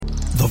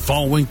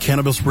following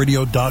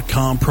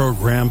CannabisRadio.com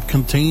program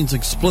contains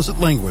explicit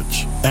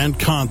language and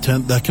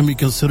content that can be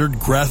considered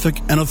graphic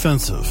and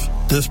offensive.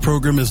 This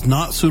program is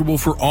not suitable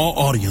for all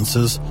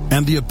audiences,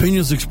 and the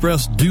opinions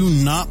expressed do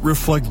not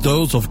reflect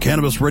those of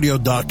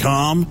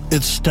CannabisRadio.com,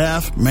 its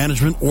staff,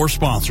 management, or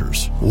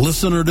sponsors.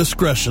 Listener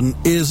discretion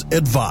is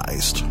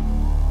advised.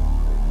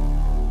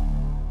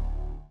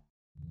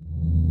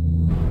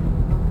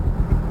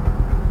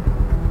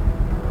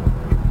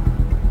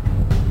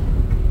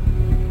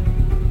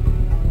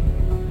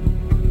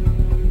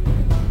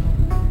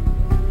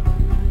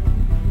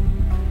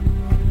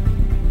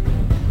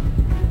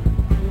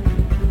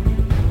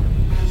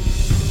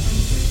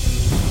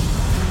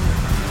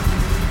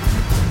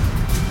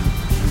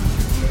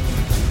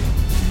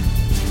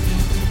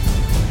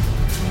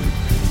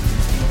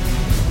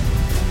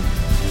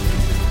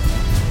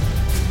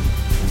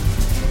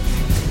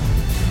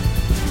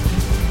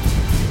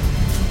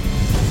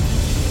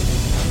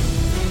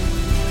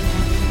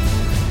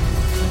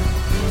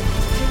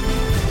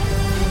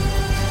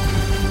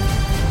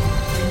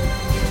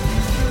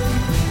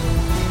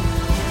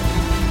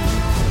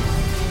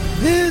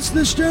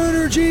 The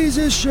Stoner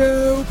Jesus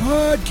Show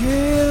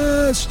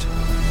podcast,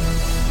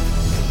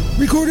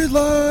 recorded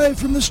live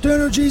from the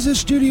Stoner Jesus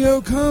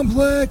Studio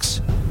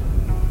Complex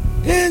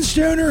in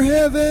Stoner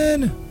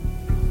Heaven.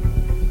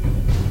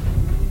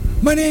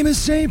 My name is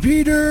St.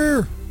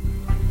 Peter.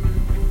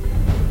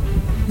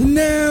 And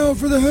now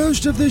for the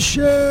host of the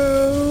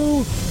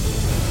show,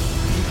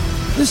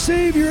 the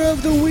savior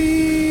of the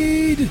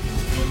weed,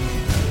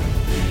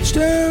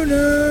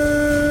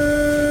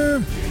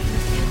 Stoner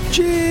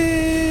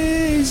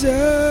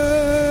Jesus.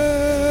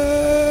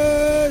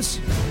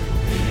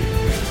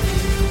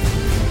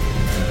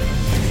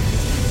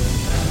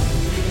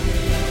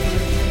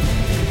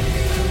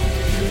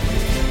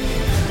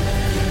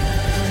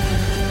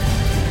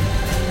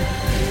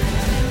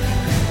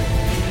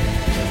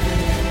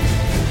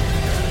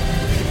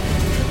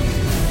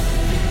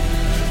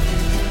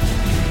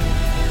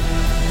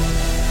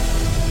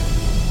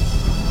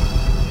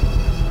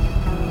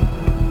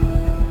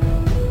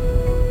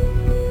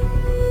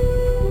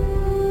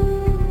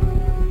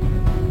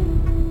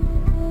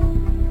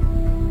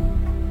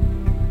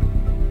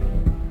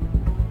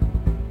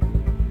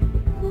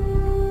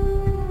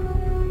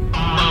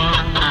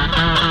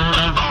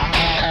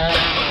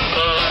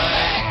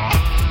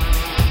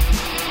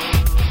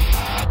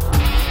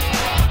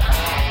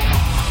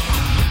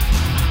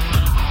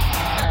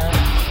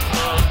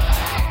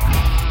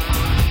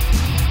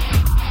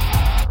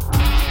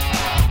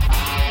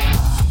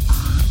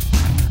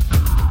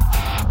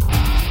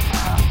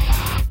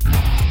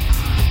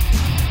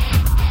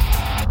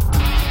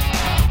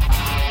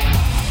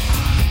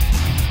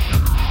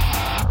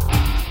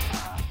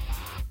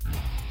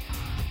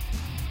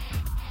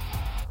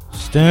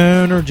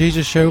 Stoner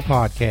Jesus Show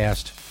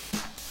podcast,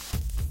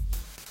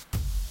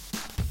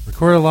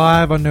 recorded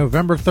live on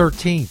November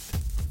 13th,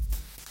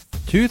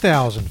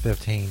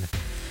 2015.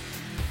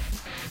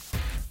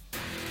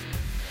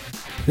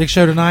 Big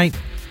show tonight.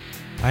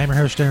 I am your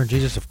host, Stoner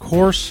Jesus, of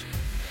course.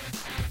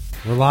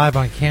 We're live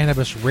on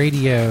Cannabis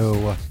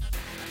Radio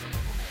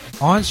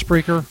on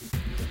Spreaker.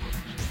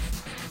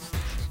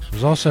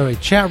 There's also a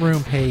chat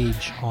room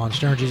page on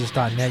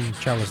stonerjesus.net. You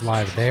can chat with us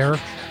live there.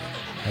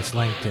 That's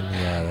linked in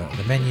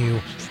the menu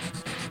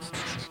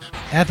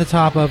at the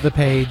top of the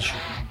page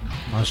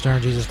on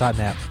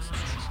stonerjesus.net.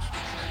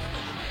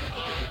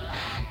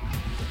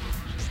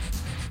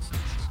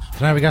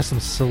 Tonight we got some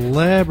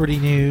celebrity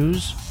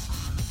news.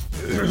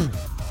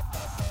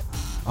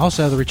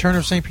 Also, the return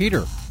of St.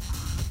 Peter.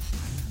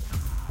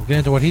 We'll get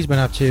into what he's been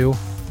up to.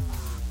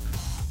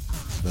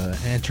 The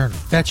intern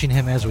fetching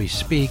him as we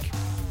speak.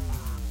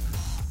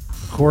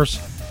 Of course,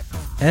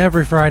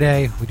 every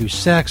Friday, we do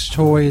sex,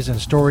 toys,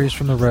 and stories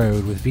from the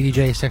road with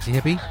VDJ Sexy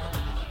Hippie.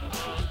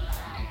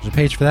 There's a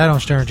page for that on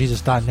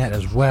stonerjesus.net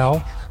as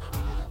well.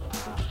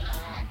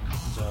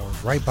 So,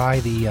 right by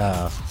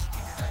the,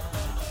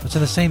 it's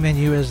in the same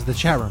menu as the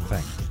chat room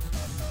thing.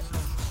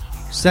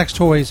 Sex,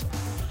 toys,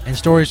 and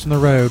stories from the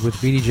road with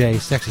VDJ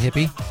Sexy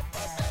Hippie.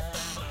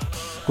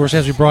 Of course,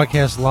 as we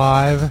broadcast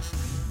live,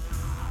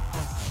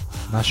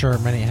 I'm not sure how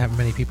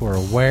many people are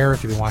aware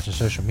if you've been watching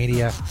social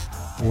media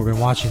or been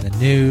watching the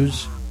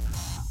news.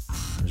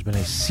 There's been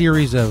a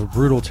series of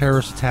brutal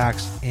terrorist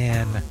attacks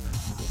in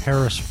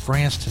Paris,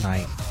 France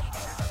tonight.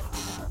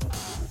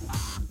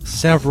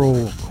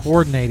 Several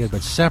coordinated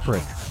but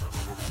separate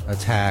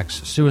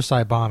attacks,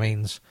 suicide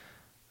bombings,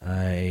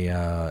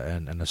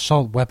 an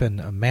assault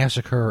weapon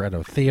massacre at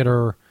a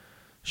theater,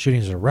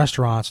 shootings at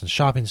restaurants and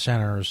shopping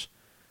centers.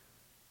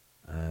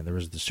 There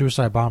was the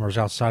suicide bombers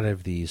outside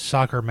of the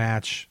soccer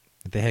match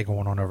that they had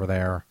going on over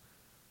there.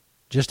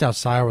 Just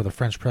outside where the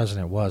French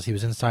president was. He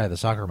was inside of the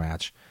soccer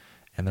match,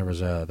 and there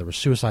were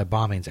suicide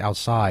bombings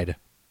outside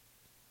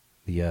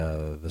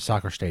the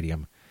soccer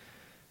stadium.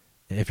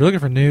 If you're looking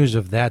for news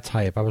of that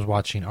type, I was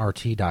watching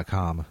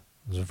RT.com.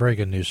 It's a very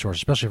good news source,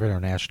 especially for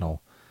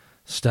international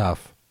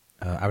stuff.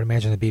 I would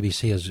imagine the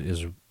BBC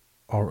is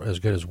as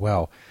good as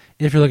well.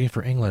 if you're looking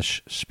for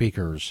English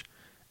speakers.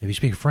 If you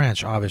speak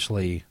French,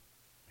 obviously,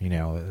 the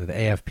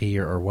AFP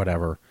or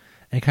whatever,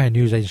 any kind of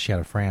news agency out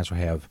of France will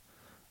have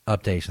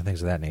updates and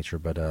things of that nature.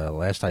 But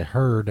last I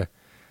heard,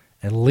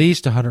 at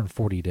least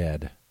 140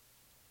 dead,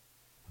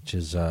 which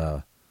is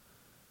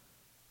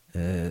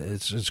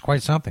it's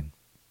quite something.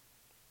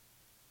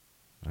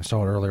 I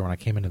saw it earlier when I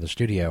came into the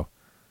studio,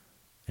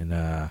 and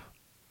I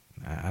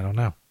don't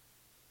know.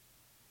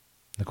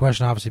 The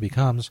question obviously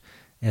becomes,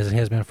 as it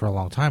has been for a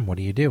long time, what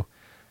do you do?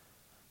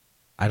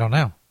 I don't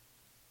know.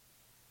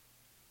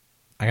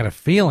 I got a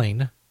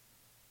feeling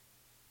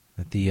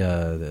that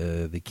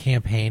the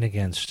campaign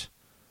against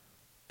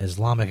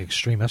Islamic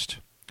extremists,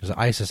 because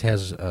ISIS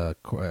has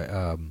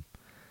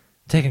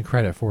taken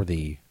credit for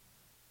the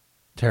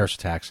terrorist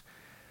attacks.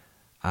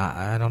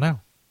 I don't know.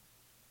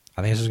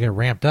 I think this is going to get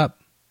ramped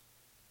up.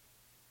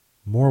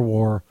 More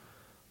war,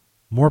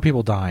 more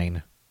people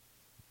dying,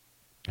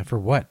 and for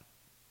what?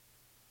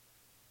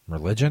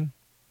 Religion?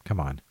 Come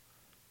on.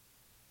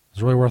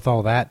 Is it really worth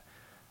all that?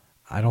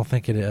 I don't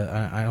think it.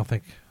 I don't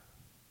think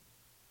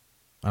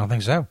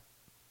so.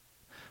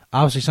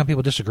 Obviously, some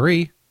people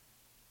disagree.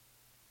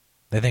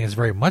 They think it's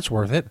very much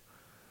worth it.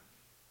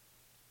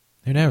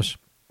 Who knows?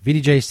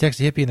 VDJ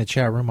Sexy Hippie in the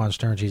chat room on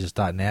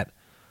sternjesus.net.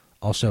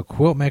 Also,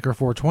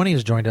 Quiltmaker420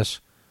 has joined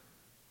us.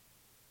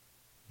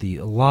 The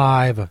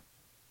live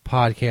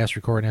podcast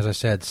recording, as I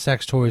said,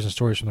 Sex, Toys, and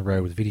Stories from the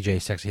Road with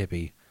VDJ Sexy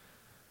Hippie.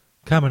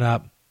 Coming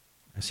up,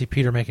 I see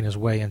Peter making his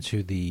way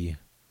into the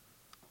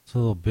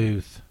little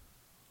booth.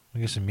 Let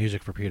me get some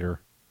music for Peter.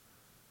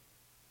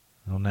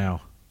 Oh,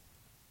 no.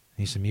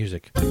 Need some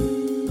music.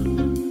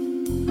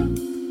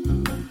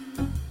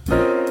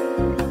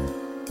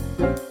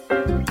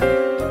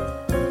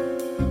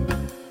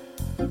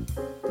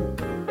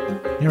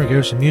 Here we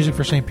go, some music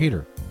for St.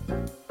 Peter.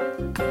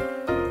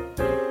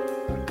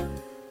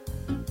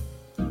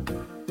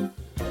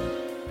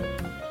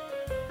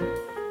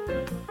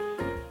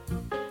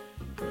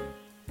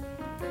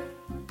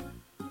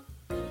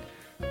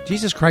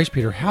 Jesus Christ,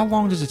 Peter, how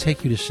long does it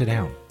take you to sit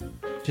down?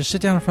 Just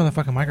sit down in front of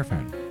the fucking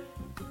microphone.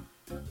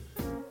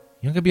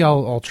 You don't gonna be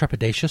all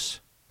trepidatious?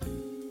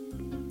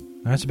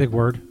 No, that's a big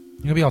word.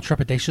 You gonna be all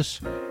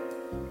trepidatious?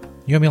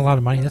 You owe me a lot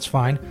of money, that's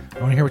fine. I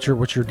want to hear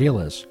what your deal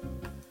is.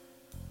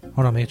 Hold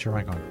on, let me get your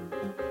mic on.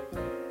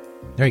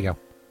 There you go.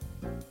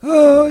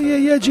 Oh,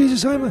 yeah,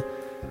 Jesus, I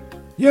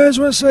just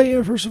want to say,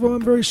 first of all,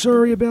 I'm very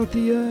sorry about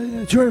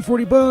the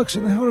 $240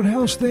 and the haunted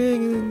house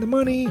thing and the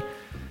money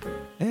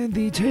and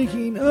the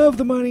taking of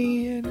the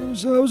money, and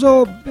it was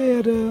all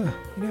bad,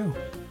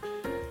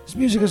 This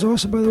music is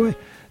awesome, by the way.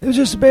 It was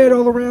just a bad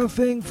all-around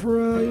thing for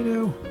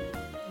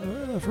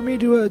me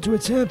to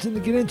attempt and to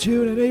get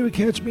into, and I know you would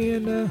catch me,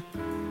 and I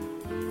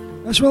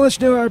just want to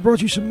let you know I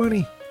brought you some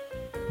money.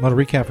 Well, to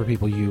recap for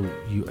people, you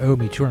owe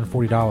me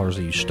 $240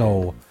 that you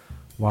stole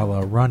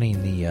while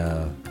running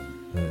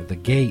the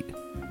gate,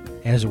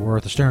 as it were,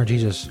 at the Stern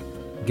Jesus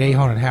Gay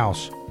Haunted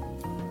House.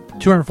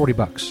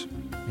 $240.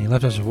 And you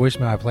left us a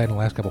voicemail I played in the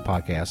last couple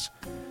podcasts.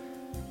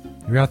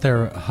 You're out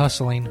there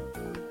hustling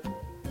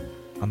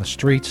on the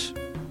streets.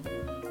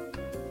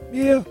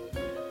 Yeah.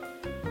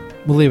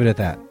 We'll leave it at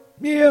that.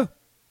 Yeah.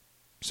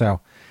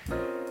 So,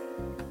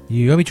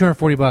 you owe me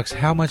 $240.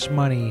 How much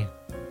money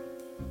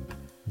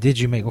did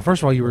you make? Well,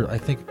 first of all, you were, I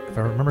think, if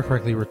I remember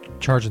correctly, you were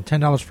charging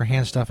 $10 for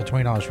hand stuff and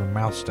 $20 for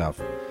mouth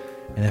stuff,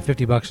 and then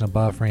 $50 and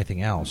above for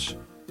anything else.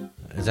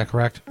 Is that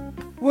correct?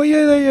 Well,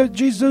 yeah.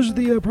 Jesus, those are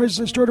the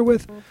prices I started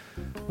with.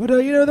 But,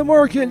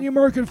 the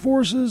market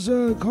forces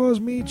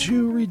caused me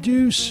to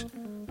reduce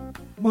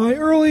my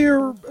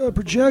earlier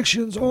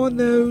projections on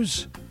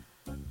those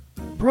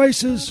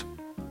prices.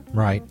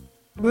 Right.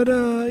 But,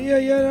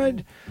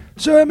 bottom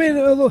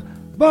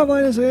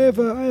line is I have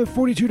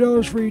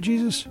 $42 for you,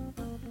 Jesus.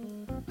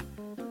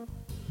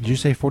 Did you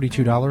say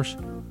 $42?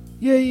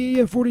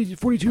 Yeah,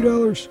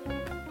 $42.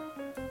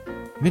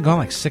 You've been gone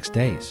like 6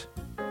 days.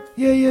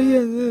 Yeah,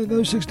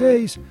 those 6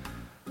 days.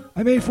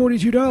 I made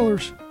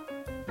 $42.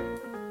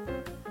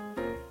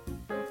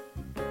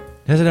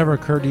 Has it ever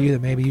occurred to you that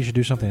maybe you should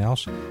do something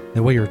else?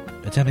 That what you're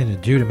attempting to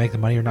do to make the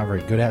money you're not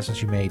very good at,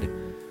 since you made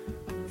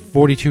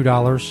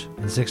 $42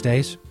 in 6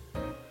 days?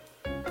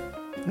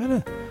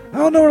 I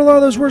don't know what a lot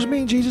of those words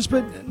mean, Jesus,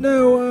 but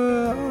no,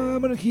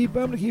 I'm gonna keep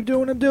doing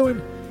what I'm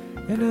doing,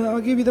 and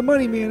I'll give you the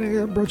money,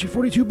 man. I brought you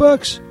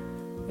 $42,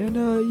 and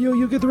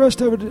you'll get the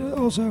rest of it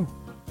also.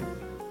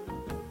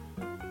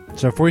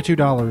 So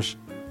 $42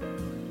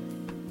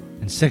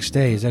 in 6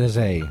 days. That is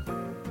a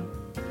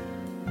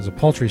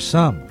paltry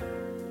sum.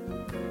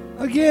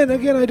 Again,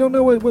 I don't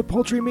know what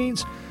paltry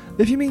means.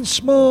 If you mean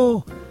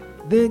small,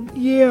 then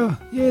yeah,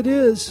 it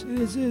is.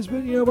 It is. But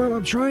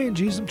I'm trying,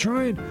 Jesus. I'm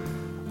trying.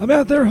 I'm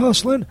out there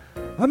hustling.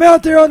 I'm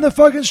out there on the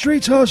fucking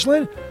streets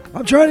hustling.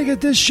 I'm trying to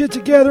get this shit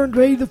together and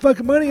pay you the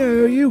fucking money I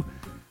owe you.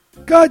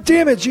 God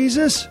damn it,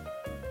 Jesus.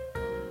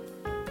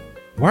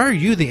 Why are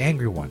you the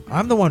angry one?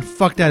 I'm the one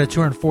fucked out of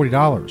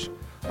 $240.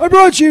 I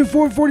brought you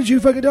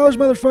 $42 fucking dollars,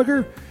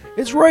 motherfucker.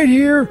 It's right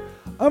here.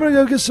 I'm gonna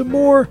go get some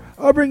more.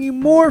 I'll bring you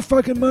more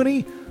fucking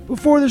money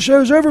before the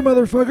show's over,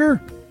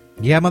 motherfucker.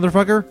 Yeah,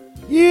 motherfucker?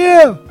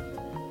 Yeah!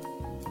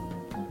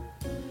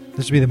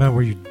 This would be the moment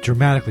where you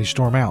dramatically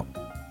storm out.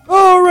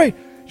 All right!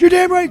 You're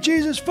damn right,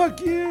 Jesus! Fuck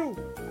you!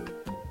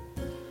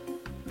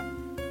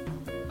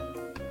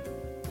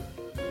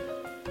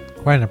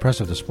 Quite an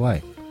impressive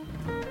display.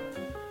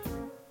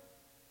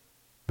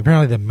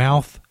 Apparently the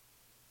mouth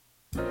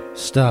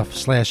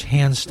stuff /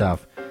 hand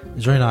stuff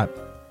is really not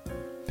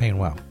paying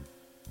well.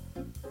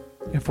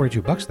 Yeah,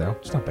 $42 though.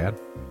 It's not bad.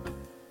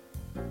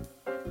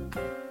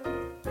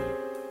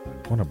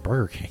 Want a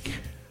Burger King.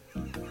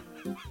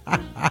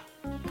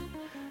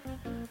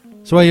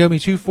 So he owed me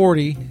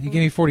 $240. He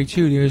gave me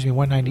 $42. He owes me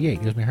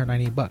 $198. He owes me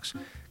 $198.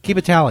 Keep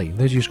a tally.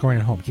 Those of you scoring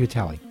at home, keep a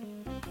tally.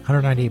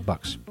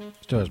 $198.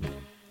 Still owes me.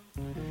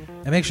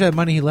 And make sure that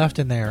money he left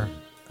in there,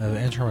 the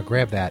intern will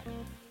grab that.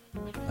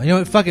 You know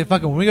what? Fuck it.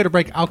 When we go to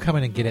break, I'll come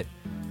in and get it.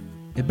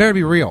 It better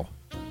be real.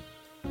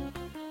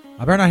 I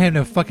better not have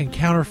no fucking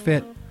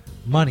counterfeit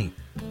money.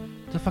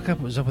 What the fuck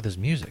was up with his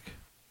music?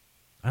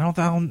 I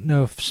don't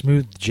know if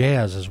smooth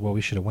jazz is what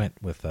we should have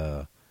went with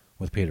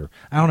Peter.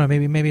 I don't know.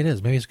 Maybe it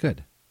is. Maybe it's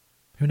good.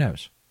 Who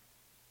knows?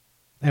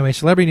 Anyway,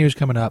 celebrity news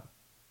coming up.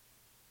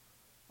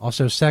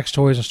 Also, sex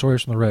toys and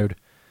stories from the road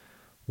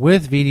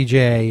with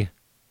VDJ,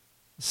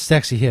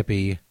 sexy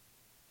hippie.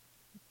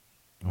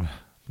 I'm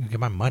gonna get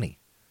my money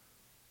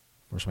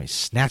before somebody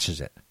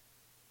snatches it.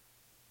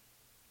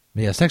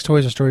 But yeah, sex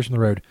toys and stories from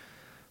the road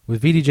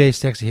with VDJ,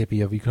 sexy hippie.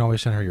 You can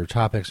always send her your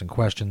topics and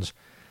questions.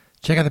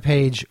 Check out the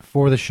page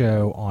for the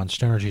show on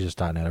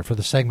stonerjesus.net, or for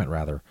the segment,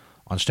 rather,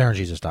 on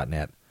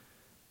stonerjesus.net.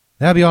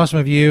 That would be awesome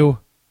of you.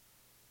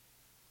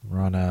 We're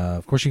on,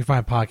 of course, you can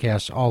find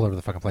podcasts all over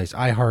the fucking place.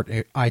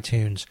 iHeart,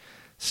 iTunes,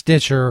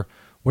 Stitcher,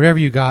 whatever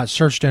you got,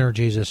 search Stoner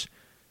Jesus.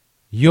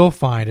 You'll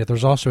find it.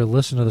 There's also a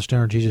Listen to the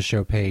Stoner Jesus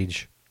Show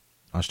page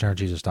on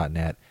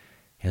stonerjesus.net. It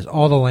has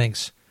all the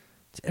links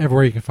to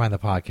everywhere you can find the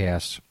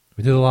podcast.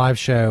 We do the live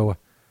show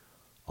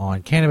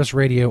on Cannabis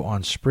Radio,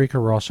 on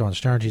Spreaker. We're also on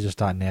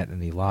stonerjesus.net in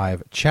the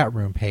live chat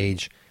room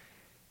page.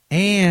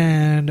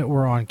 And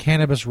we're on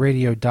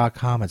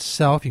cannabisradio.com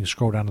itself. You can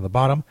scroll down to the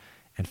bottom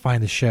and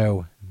find the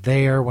show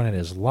there when it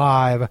is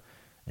live.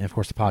 And, of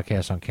course, the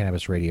podcast on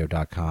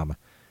cannabisradio.com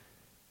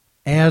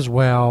as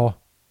well.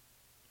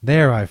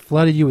 There, I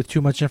flooded you with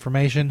too much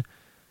information.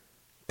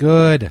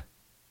 Good.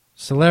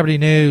 Celebrity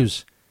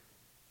news.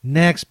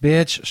 Next,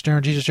 bitch,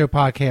 Stoner Jesus Show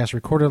podcast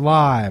recorded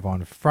live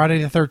on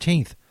Friday the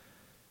 13th,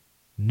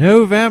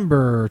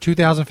 November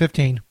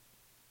 2015.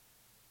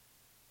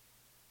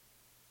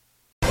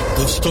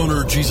 The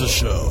Stoner Jesus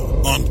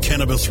Show on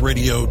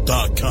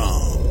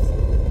cannabisradio.com.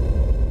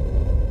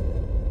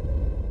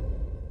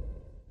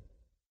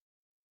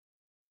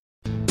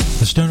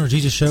 The Stoner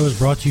Jesus Show is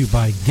brought to you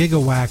by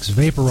GigaWax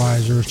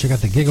Vaporizers. Check out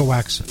the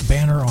GigaWax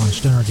banner on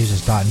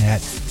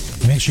stonerjesus.net.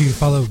 And make sure you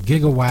follow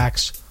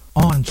GigaWax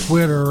on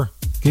Twitter.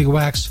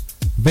 GigaWax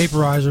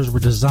Vaporizers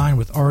were designed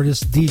with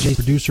artists, DJs,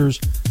 producers,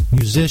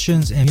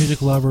 musicians, and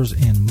music lovers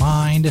in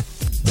mind.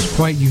 It's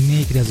quite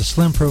unique. It has a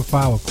slim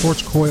profile, a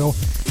quartz coil,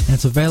 and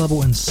it's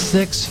available in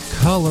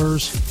 6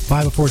 colors.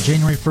 Buy before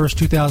January 1st,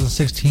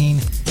 2016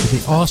 at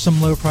the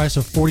awesome low price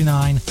of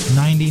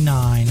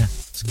 $49.99.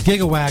 It's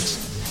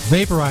GigaWax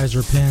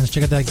Vaporizer pins.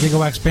 Check out that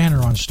GigaWax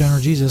banner on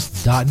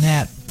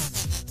stonerjesus.net.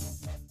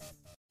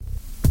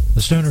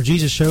 The Stoner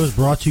Jesus Show is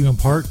brought to you in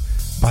part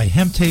by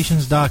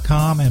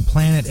Hemptations.com and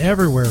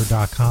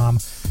PlanetEverywhere.com.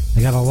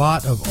 They got a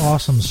lot of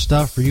awesome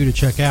stuff for you to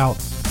check out.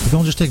 But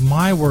don't just take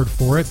my word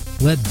for it.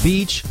 Let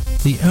Beach,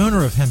 the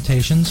owner of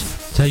Hemptations,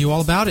 tell you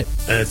all about it.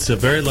 It's a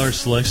very large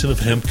selection of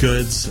hemp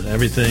goods,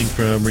 everything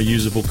from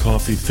reusable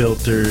coffee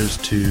filters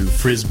to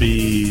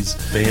frisbees,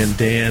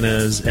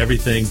 bandanas,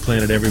 everything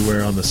Planet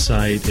Everywhere on the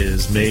site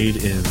is made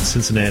in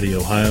Cincinnati,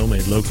 Ohio,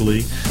 made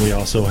locally. We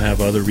also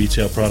have other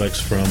retail products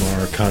from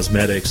our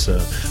cosmetics,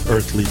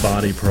 Earthly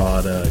Body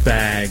product,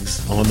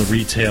 bags on the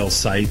retail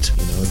site.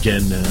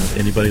 Again,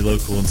 anybody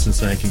local in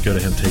Cincinnati can go to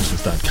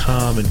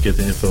Hemptations.com and get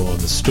the info on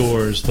the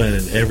stores.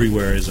 Planet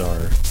Everywhere is our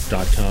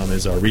 .com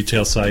is our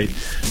retail site.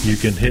 You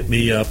can hit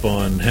me up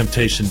on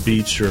Hemptation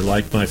Beach or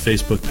like my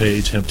Facebook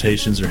page,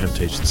 Hemptations or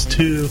Hemptations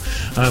 2.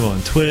 I'm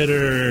on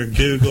Twitter,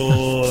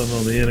 Google, I'm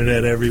on the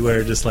internet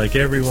everywhere, just like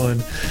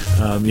everyone.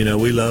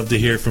 We love to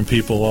hear from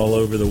people all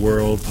over the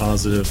world,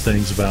 positive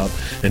things about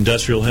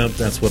industrial hemp.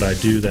 That's what I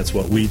do. That's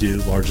what we do.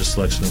 Largest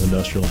selection of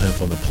industrial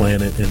hemp on the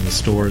planet in the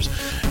stores.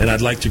 And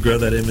I'd like to grow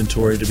that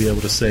inventory to be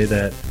able to say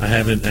that I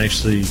haven't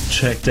actually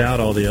checked out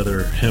all the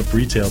other hemp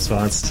retail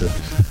spots to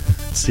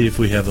see if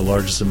we have the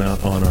largest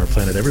amount on our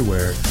Planet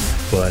Everywhere,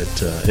 but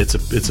it's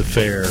a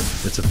fair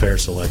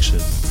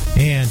selection.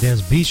 And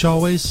as Beach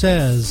always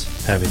says,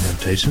 having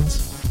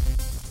temptations.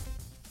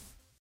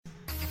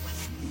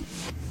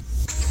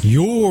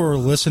 You're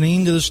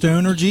listening to the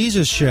Stoner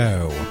Jesus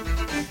Show.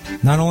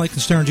 Not only can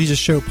Stoner Jesus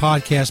Show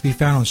podcasts be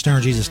found on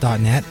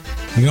stonerjesus.net,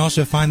 you can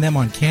also find them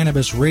on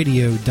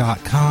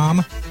cannabisradio.com.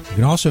 You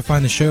can also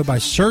find the show by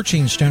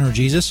searching Stoner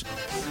Jesus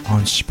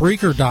on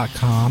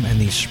Spreaker.com and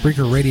the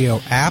Spreaker Radio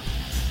app,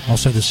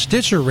 also the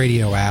Stitcher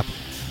Radio app,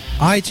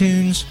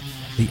 iTunes,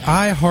 the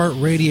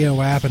iHeart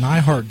Radio app, and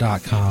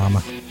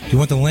iHeart.com. If you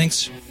want the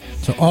links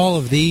to all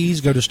of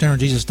these, go to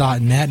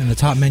stonerjesus.net. In the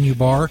top menu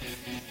bar,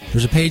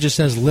 there's a page that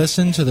says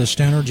Listen to the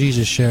Stoner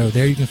Jesus Show.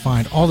 There you can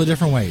find all the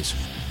different ways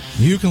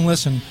you can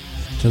listen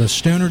to the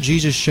Stoner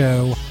Jesus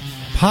Show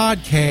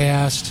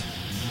podcast.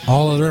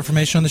 All other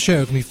information on the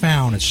show can be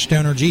found at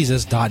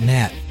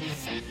stonerjesus.net.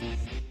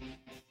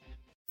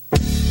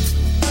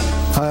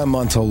 Hi, I'm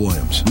Montel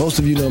Williams. Most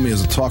of you know me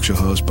as a talk show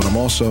host, but I'm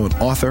also an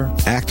author,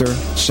 actor,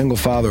 single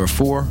father of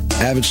 4,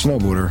 avid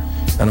snowboarder,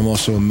 and I'm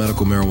also a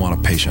medical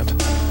marijuana patient.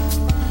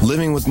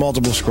 Living with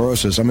multiple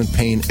sclerosis, I'm in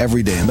pain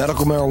every day.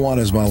 Medical marijuana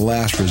is my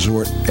last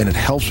resort, and it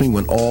helps me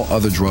when all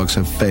other drugs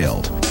have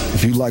failed.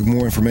 If you'd like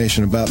more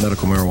information about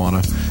medical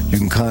marijuana, you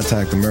can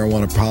contact the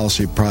Marijuana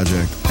Policy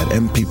Project at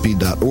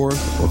mpp.org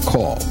or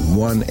call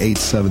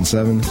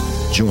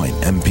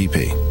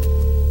 1-877-JOIN-MPP.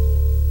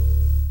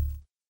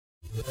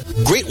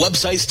 Great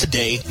websites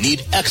today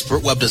need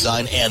expert web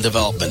design and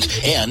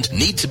development and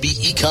need to be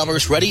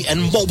e-commerce ready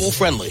and mobile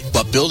friendly.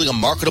 But building a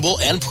marketable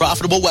and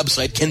profitable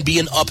website can be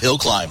an uphill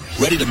climb.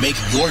 Ready to make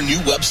your new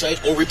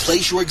website or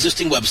replace your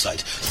existing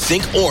website?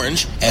 Think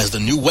Orange as the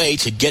new way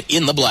to get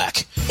in the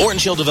black.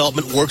 Orange Hill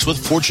Development works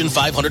with Fortune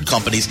 500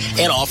 companies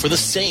and offer the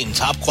same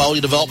top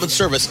quality development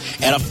service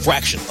at a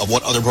fraction of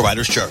what other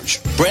providers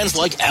charge. Brands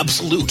like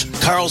Absolute,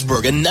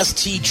 Carlsberg, and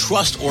Nestea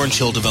trust Orange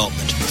Hill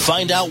Development.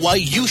 Find out why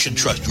you should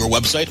trust your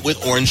website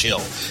with Orange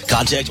Hill.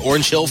 Contact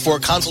Orange Hill for a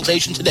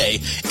consultation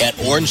today at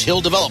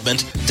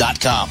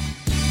orangehilldevelopment.com.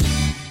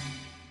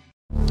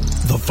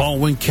 The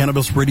following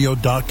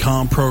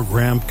CannabisRadio.com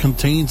program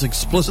contains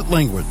explicit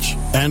language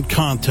and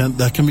content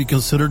that can be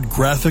considered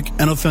graphic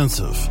and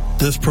offensive.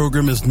 This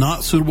program is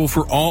not suitable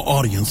for all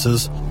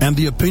audiences, and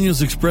the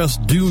opinions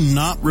expressed do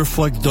not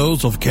reflect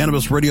those of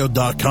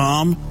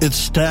CannabisRadio.com, its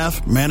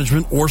staff,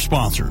 management, or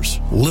sponsors.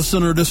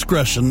 Listener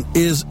discretion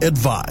is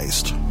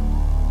advised.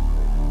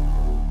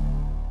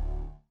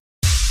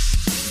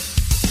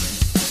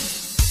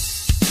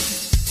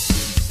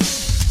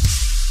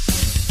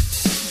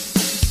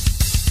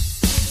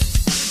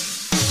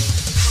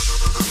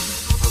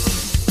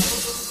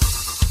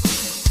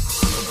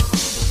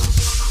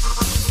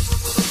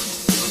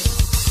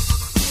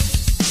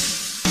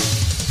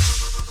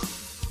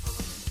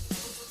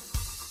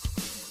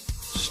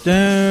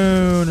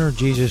 Stoner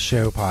Jesus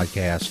Show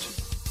podcast.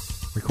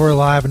 Recorded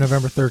live on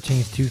November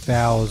 13th,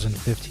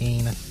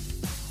 2015.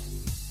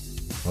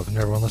 Welcome to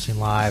everyone listening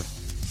live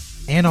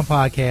and on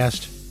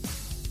podcast.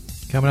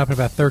 Coming up in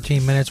about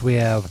 13 minutes, we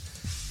have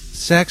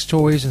Sex,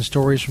 Toys, and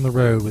Stories from the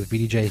Road with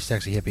VDJ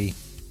Sexy Hippie.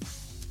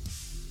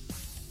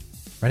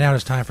 Right now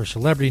it's time for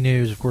celebrity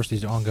news. Of course,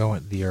 these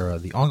ongoing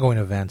the ongoing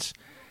events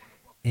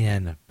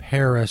in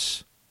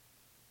Paris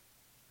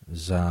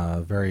is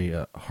very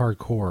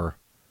hardcore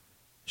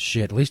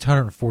shit. At least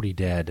 140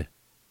 dead.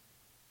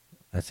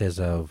 That's as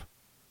of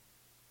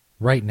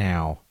right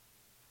now.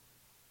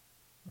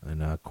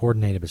 And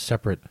coordinated but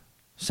separate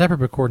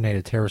but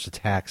coordinated terrorist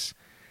attacks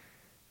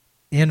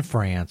in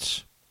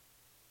France.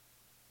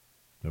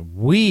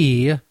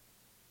 We are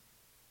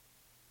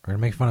going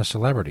to make fun of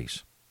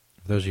celebrities.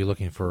 For those of you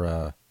looking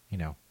for,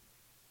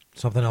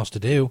 something else to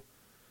do,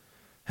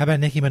 how about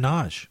Nicki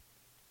Minaj?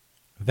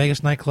 A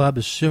Vegas nightclub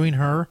is suing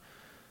her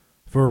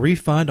for a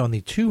refund on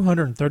the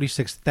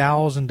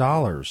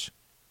 $236,000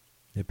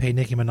 they paid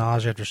Nicki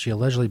Minaj after she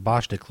allegedly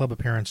botched a club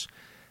appearance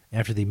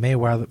after the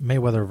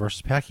Mayweather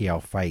versus Pacquiao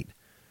fight.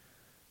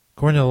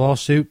 According to the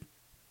lawsuit,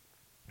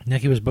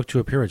 Nicki was booked to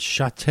appear at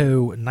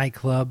Chateau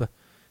nightclub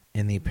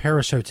in the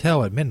Paris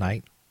Hotel at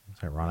midnight.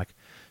 That's ironic.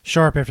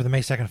 Sharp after the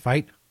May 2nd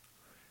fight.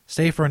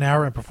 Stay for an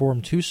hour and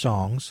perform 2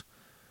 songs.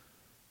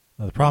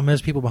 Now, the problem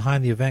is people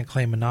behind the event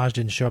claim Minaj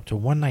didn't show up till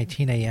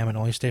 1:19 a.m. and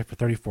only stayed for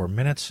 34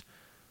 minutes.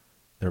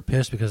 They're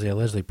pissed because they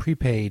allegedly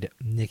prepaid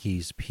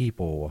Nicki's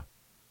people.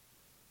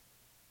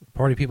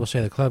 Party people say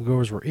the club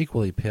goers were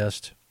equally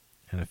pissed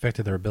and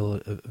affected their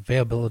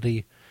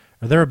ability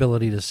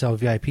to sell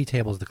VIP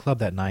tables at the club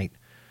that night,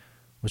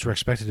 which were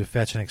expected to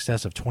fetch in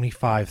excess of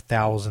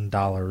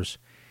 $25,000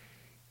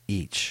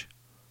 each.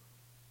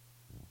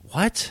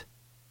 What?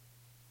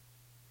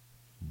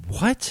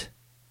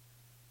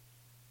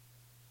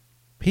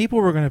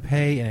 People were going to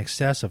pay in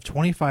excess of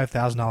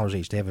 $25,000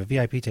 each. They have a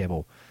VIP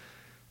table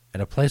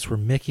at a place where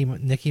Nicki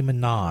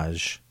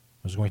Minaj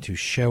was going to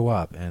show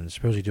up and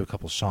supposedly do a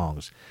couple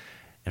songs.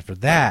 And for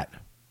that,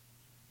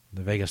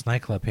 the Vegas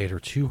nightclub paid her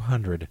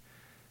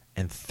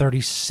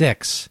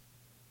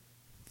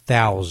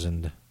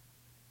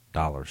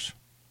 $236,000.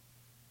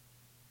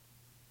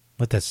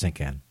 Let that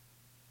sink in.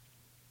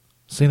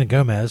 Selena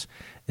Gomez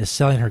is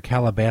selling her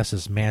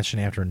Calabasas mansion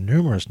after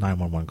numerous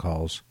 911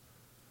 calls.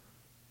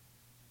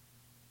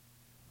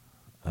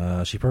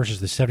 She purchased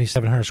the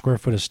 7,700 square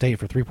foot estate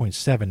for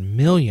 $3.7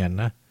 million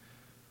a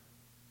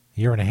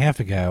year and a half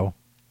ago.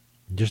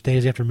 Just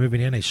days after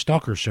moving in, a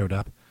stalker showed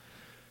up.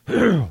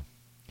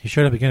 He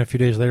showed up again a few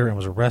days later and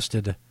was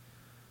arrested.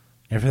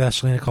 After that,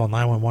 Selena called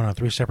 911 on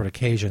 3 separate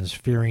occasions,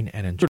 fearing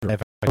an intruder. I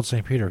told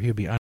St. Peter he would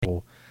be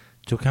unable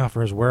to account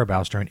for his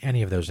whereabouts during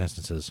any of those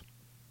instances.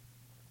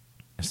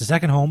 It's the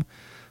second home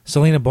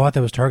Selena bought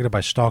that was targeted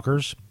by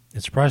stalkers.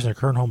 It's surprising her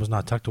current home is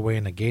not tucked away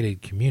in a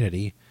gated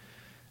community.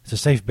 It's a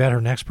safe bet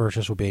her next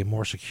purchase will be a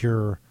more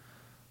secure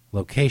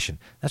location.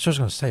 That's what I was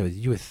going to say.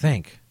 You would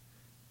think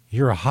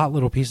you're a hot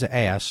little piece of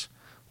ass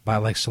by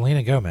like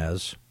Selena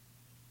Gomez,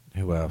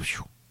 who,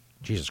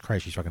 Jesus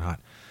Christ, she's fucking hot.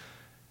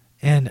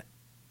 And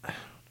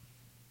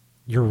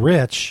you're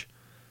rich.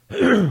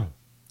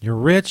 You're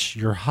rich.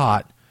 You're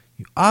hot.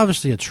 You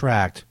obviously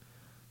attract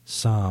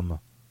some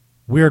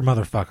weird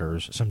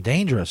motherfuckers, some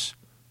dangerous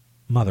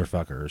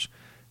motherfuckers.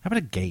 How about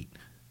a gate?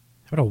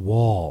 How about a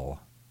wall?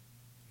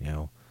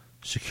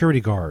 Security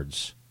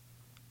guards,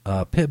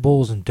 pit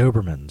bulls and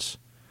Dobermans,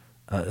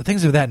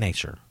 things of that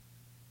nature.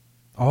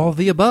 All of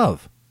the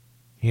above,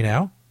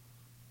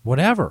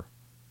 whatever.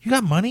 You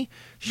got money?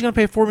 She's gonna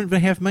pay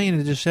 $4.5 million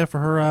to just set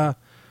for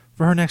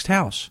her next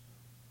house,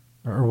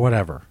 or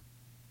whatever.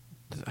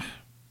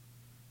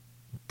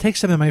 Take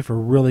some of the money for a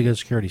really good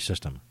security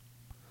system.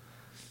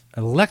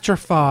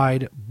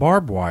 Electrified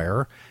barbed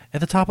wire at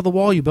the top of the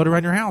wall you build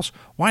around your house.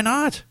 Why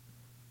not?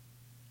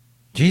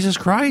 Jesus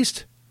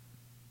Christ.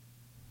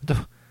 Do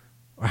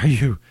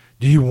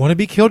you want to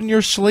be killed in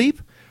your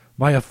sleep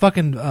by a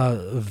fucking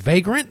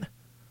vagrant?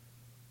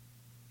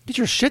 Get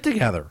your shit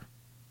together.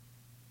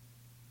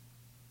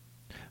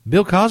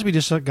 Bill Cosby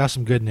just got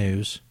some good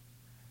news.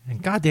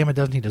 And goddamn it,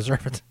 doesn't he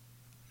deserve it?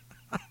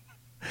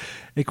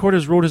 A court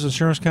has ruled his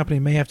insurance company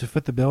may have to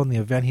foot the bill in the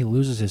event he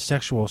loses his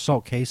sexual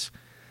assault case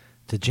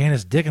to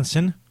Janice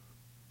Dickinson.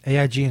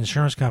 AIG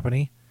Insurance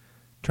Company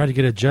tried to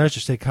get a judge to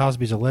say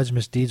Cosby's alleged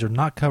misdeeds are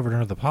not covered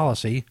under the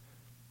policy,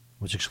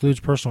 which excludes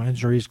personal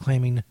injuries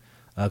claims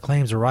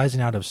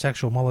arising out of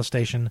sexual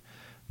molestation,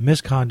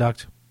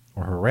 misconduct,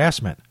 or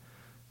harassment.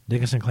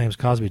 Dickinson claims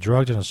Cosby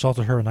drugged and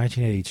assaulted her in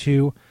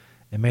 1982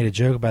 and made a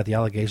joke about the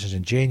allegations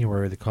in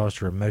January that caused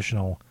her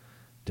emotional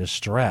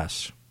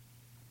distress.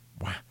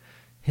 Wow.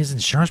 His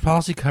insurance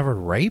policy covered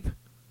rape?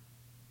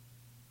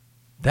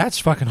 That's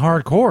fucking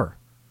hardcore.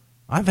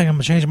 I think I'm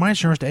going to change my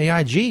insurance to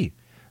AIG.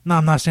 No,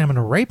 I'm not saying I'm going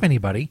to rape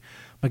anybody,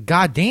 but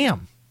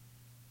goddamn,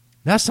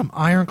 that's some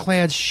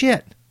ironclad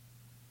shit.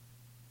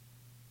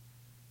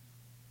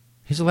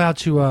 He's allowed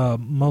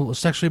to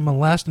sexually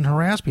molest and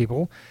harass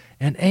people,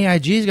 and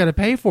AIG's got to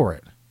pay for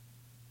it.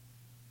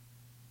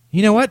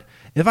 You know what?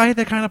 If I had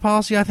that kind of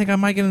policy, I think I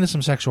might get into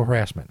some sexual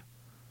harassment.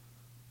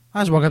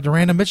 I just walk up to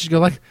random bitches and go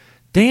like,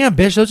 damn,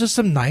 bitch, those are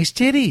some nice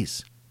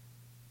titties.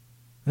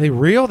 Are they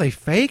real? Are they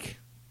fake?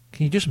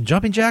 Can you do some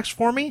jumping jacks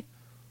for me?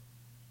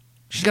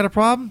 She's got a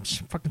problem?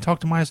 Just fucking talk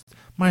to my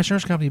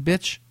insurance company,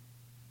 bitch.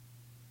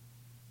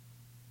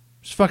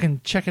 Just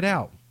fucking check it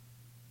out.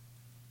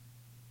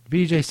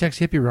 BJ Sex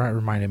Hippie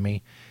reminded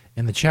me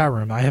in the chat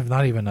room. I have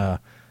not even, I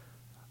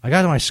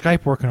got my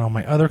Skype working on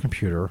my other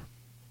computer,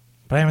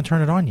 but I haven't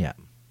turned it on yet.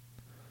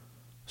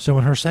 So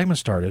when her segment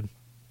started,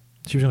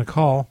 she was going to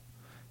call,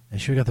 and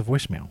she got the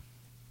voicemail.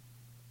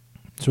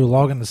 So we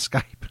log into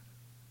Skype.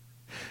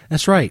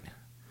 That's right.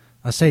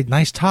 I say,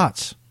 nice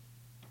tots.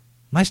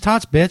 Nice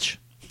tots, bitch.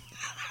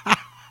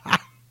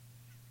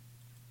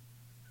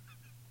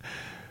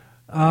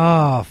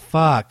 Oh,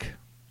 fuck.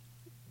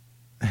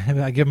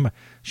 I give him.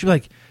 She'd be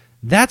like,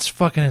 that's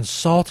fucking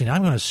insulting.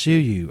 I'm going to sue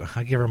you.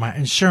 I give her my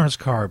insurance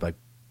card. Like,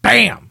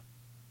 bam.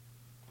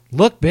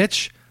 Look,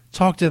 bitch.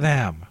 Talk to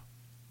them.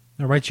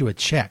 They'll write you a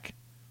check.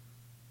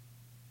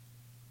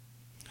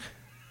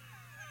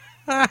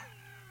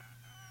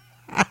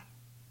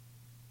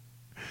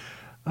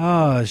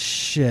 Oh,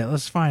 shit.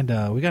 Let's find,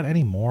 we got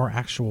any more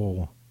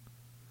actual,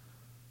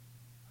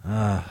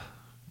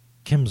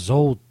 Kim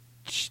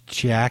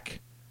Zolciak.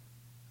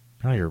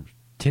 Oh, your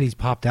titties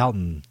popped out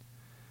in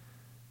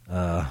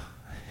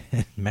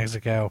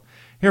Mexico.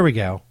 Here we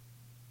go.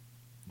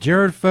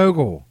 Jared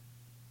Fogle,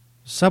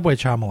 subway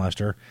child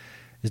molester,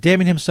 is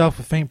damning himself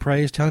with faint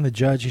praise, telling the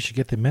judge he should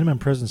get the minimum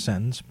prison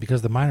sentence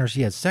because the minors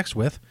he had sex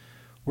with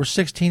were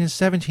 16 and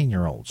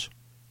 17-year-olds.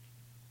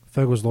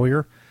 Fogle's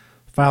lawyer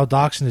filed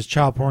docs in his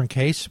child porn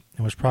case,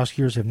 in which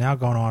prosecutors have now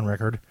gone on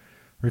record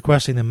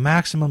requesting the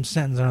maximum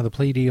sentence under the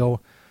plea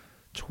deal,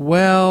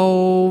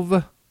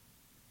 12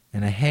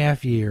 and a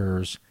half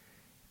years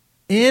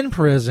in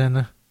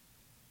prison.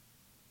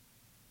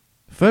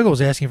 Fogle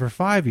was asking for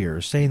 5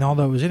 years, saying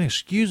although it was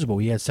inexcusable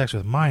he had sex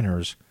with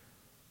minors,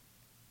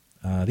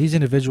 these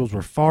individuals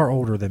were far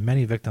older than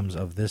many victims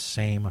of this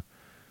same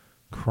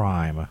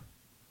crime. A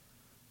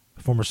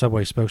former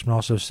Subway spokesman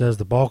also says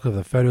the bulk of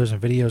the photos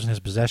and videos in his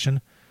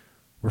possession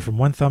were from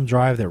one thumb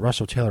drive that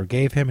Russell Taylor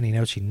gave him, and he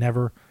notes he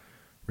never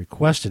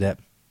requested it.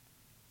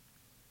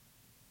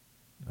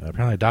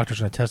 Apparently, a doctor is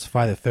going to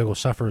testify that Fogle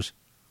suffers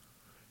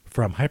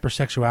from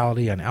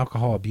hypersexuality and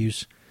alcohol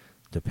abuse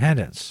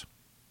dependence.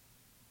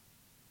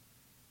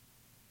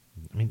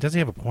 I mean, does he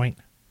have a point?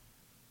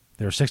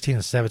 They were 16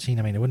 and 17.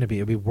 I mean, it would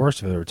be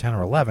worse if they were 10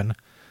 or 11,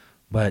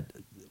 but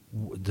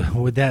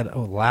would that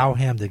allow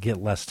him to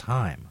get less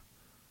time?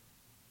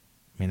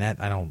 I mean,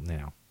 I don't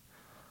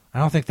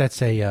think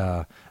that's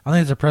I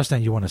think it's a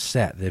precedent you want to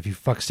set, that if you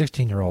fuck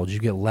 16-year-olds, you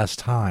get less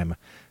time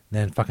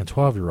than fucking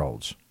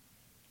 12-year-olds.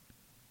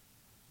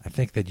 I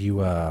think that you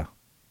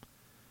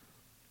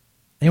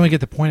Anyone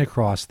get the point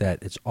across that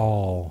it's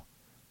all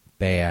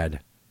bad?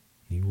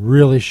 You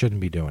really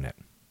shouldn't be doing it.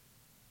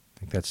 I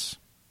think that's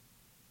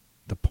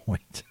the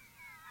point.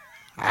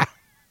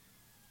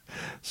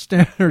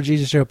 Stoner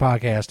Jesus Show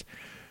podcast,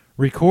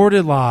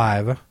 recorded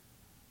live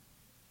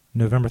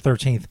November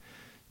 13th,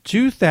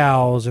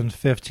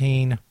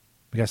 2015.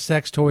 We got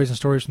sex, toys, and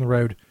stories from the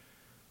road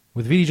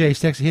with VJ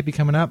Sexy Hippie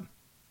coming up.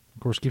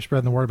 Of course, keep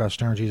spreading the word about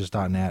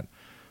stonerjesus.net.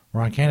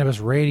 We're on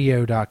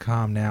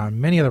CannabisRadio.com now and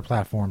many other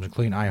platforms,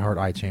 including iHeart,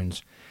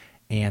 iTunes,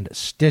 and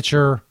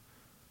Stitcher.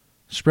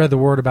 Spread the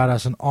word about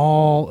us in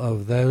all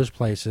of those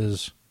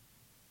places.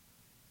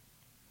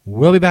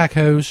 We'll be back,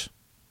 hoes.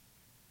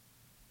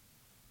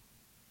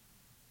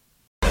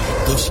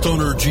 The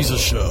Stoner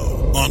Jesus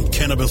Show on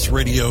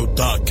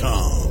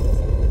CannabisRadio.com.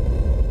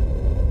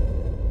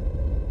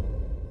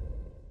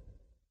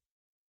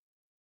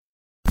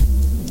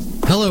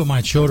 Hello,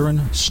 my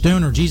children.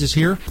 Stoner Jesus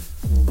here.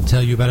 I'll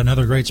tell you about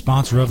another great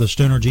sponsor of the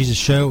Stoner Jesus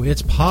Show.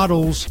 It's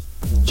Pottles.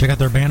 Check out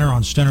their banner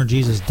on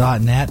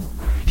stonerjesus.net.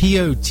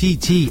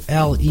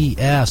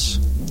 Pottles.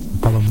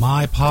 Follow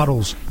My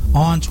Pottles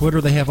on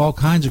Twitter. They have all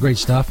kinds of great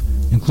stuff,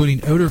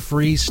 including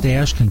odor-free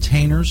stash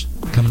containers.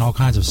 Come in all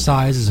kinds of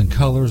sizes and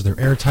colors. They're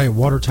airtight,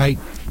 watertight,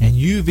 and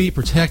UV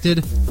protected.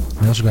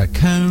 They also got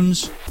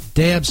cones,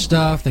 dab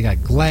stuff. They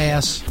got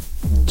glass,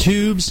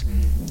 tubes,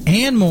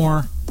 and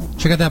more.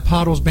 Check out that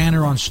Pottles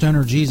banner on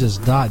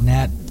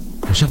stonerjesus.net.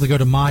 Or simply go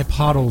to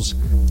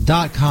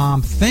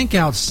mypottles.com. Think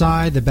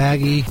outside the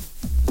baggie.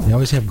 They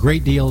always have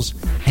great deals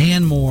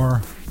and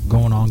more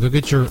going on. Go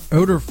get your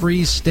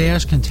odor-free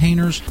stash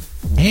containers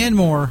and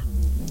more.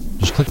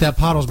 Just click that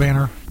Pottles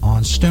banner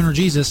on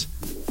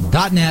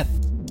stonerjesus.net.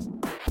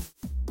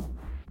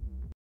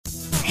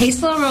 Hey,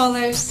 Slow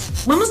Rollers.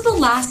 When was the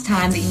last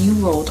time that you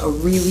rolled a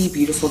really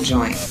beautiful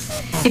joint?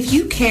 If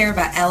you care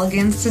about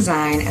elegance,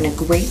 design, and a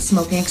great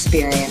smoking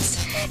experience,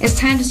 it's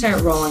time to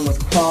start rolling with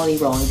quality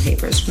rolling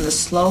papers from the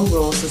Slow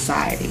Roll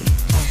Society.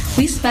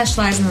 We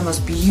specialize in the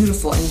most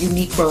beautiful and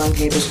unique rolling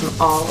papers from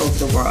all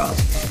over the world.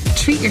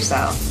 Treat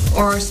yourself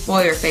or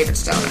spoil your favorite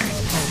stoner.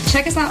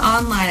 Check us out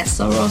online at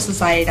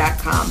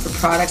slowrollsociety.com for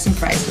products and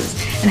prices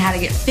and how to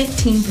get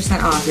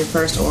 15% off your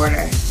first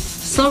order.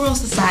 Slow Roll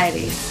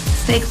Society.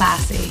 Stay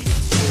classy.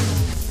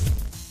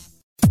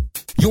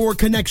 Your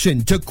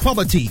connection to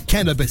quality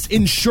cannabis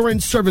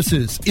insurance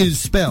services is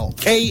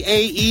spelled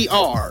K-A-E-R-C-H-E-R.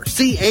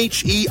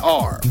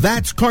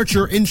 That's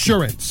Karcher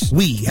Insurance.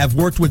 We have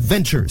worked with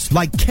ventures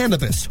like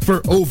cannabis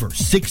for over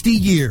 60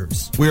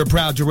 years. We're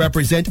proud to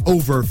represent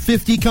over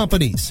 50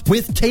 companies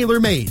with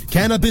tailor-made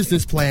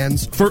cannabis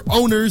plans for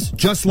owners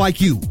just like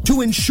you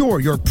to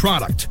insure your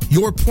product,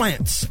 your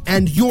plants,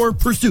 and your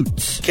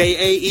pursuits.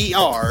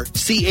 K-A-E-R-C-H-E-R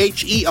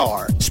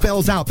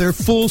spells out their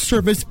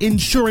full-service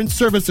insurance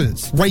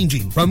services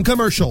ranging from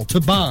commercial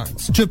to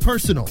bonds to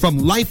personal, from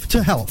life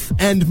to health,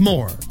 and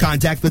more.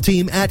 Contact the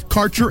team at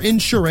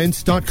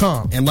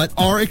KarcherInsurance.com and let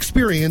our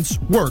experience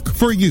work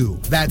for you.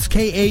 That's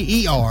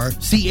K-A-E-R-C-H-E-R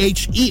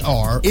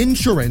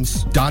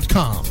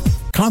Insurance.com.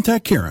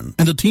 Contact Karen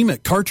and the team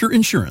at Karcher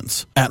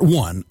Insurance at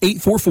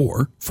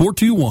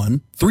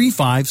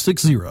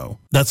 1-844-421-3560.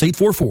 That's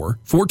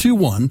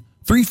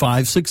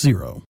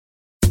 844-421-3560.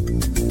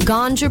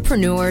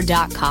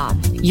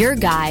 Ganjapreneur.com, your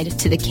guide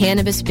to the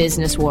cannabis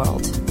business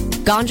world.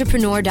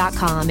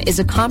 Ganjapreneur.com is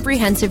a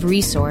comprehensive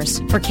resource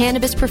for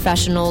cannabis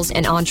professionals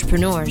and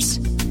entrepreneurs.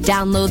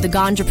 Download the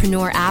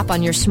Ganjapreneur app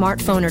on your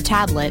smartphone or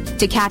tablet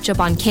to catch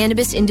up on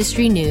cannabis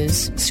industry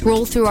news,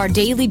 scroll through our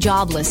daily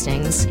job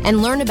listings,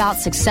 and learn about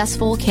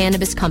successful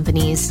cannabis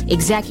companies,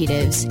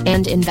 executives,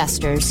 and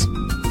investors.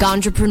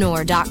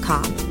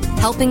 Ganjapreneur.com,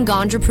 helping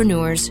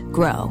Ganjapreneurs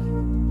grow.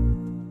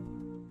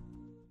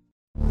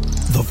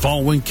 The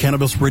following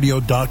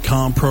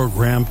CannabisRadio.com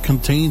program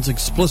contains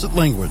explicit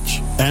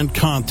language and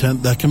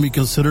content that can be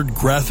considered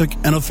graphic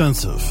and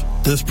offensive.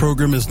 This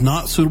program is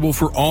not suitable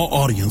for all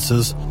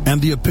audiences,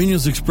 and the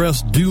opinions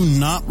expressed do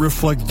not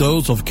reflect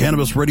those of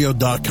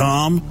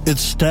CannabisRadio.com,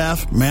 its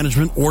staff,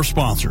 management, or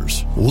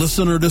sponsors.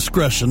 Listener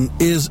discretion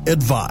is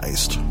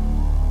advised.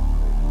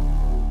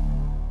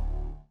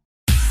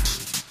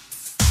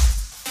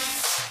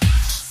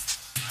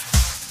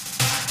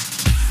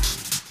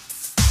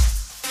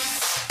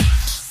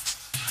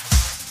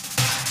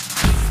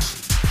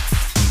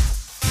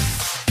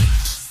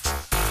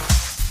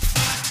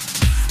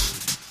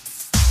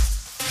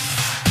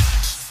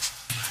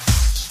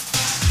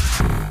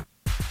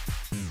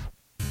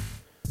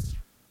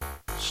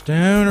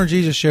 Stoner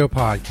Jesus Show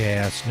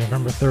podcast,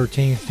 November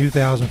 13th,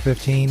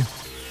 2015.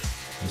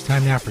 It's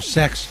time now for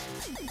sex,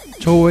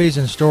 toys,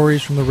 and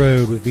stories from the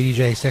road with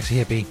VJ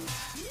Sexy Hippie.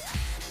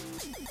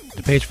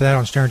 The page for that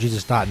on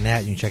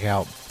stonerjesus.net. You can check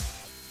out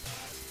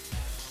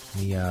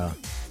the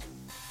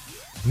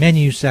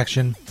menu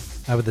section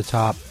up at the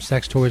top,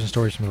 sex, toys, and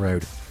stories from the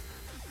road.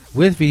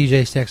 With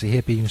VJ Sexy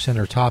Hippie, you can send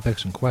her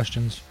topics and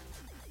questions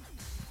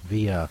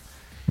via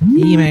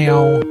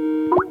email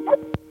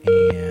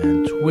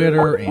and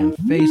Twitter and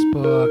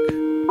Facebook.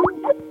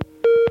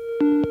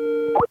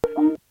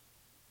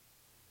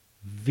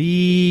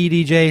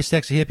 VDJ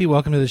Sexy Hippie,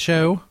 welcome to the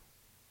show.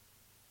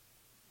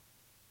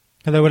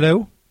 Hello,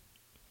 hello.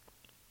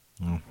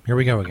 Oh, here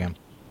we go again.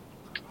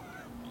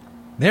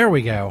 There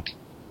we go.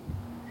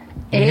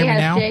 Can you hear me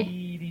now?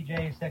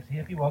 VDJ Sexy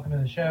Hippie, welcome to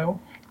the show.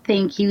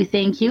 Thank you,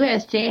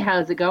 SJ.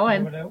 How's it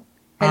going? Hello,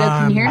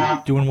 can you hear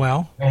me? Doing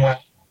well. I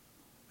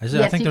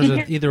think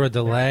there's either a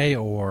delay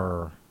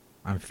or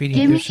I'm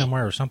feeding through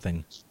somewhere or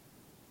something.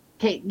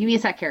 Okay, give me a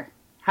sec here.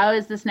 How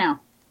is this now?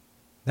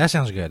 That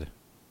sounds good.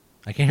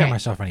 I can't hear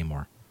myself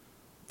anymore.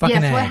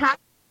 Fucking yes,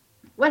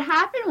 what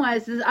happened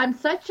was I'm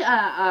such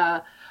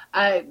a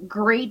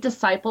great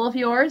disciple of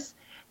yours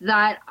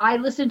that I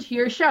listen to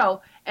your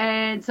show,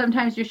 and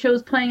sometimes your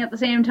show's playing at the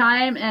same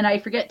time, and I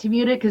forget to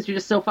mute it because you're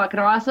just so fucking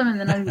awesome, and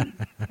then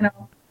I'm,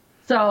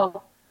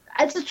 so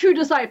it's a true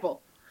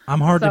disciple.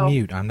 I'm hard to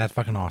mute. I'm that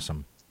fucking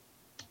awesome.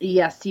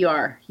 Yes, you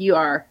are. You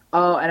are.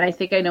 Oh, and I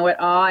think I know it.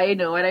 Oh, I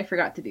know what I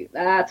forgot to do.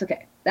 That's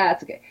okay.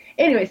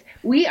 Anyways,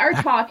 we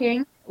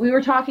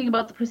were talking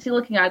about the pussy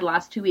looking guide the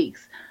last 2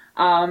 weeks.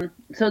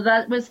 So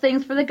that was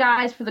things for the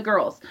guys, for the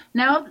girls.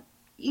 Now,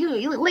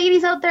 you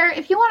ladies out there,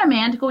 if you want a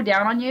man to go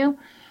down on you,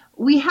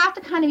 we have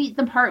to kind of meet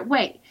them part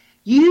way.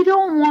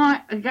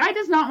 A guy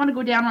does not want to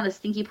go down on a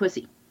stinky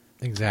pussy.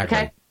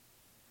 Exactly.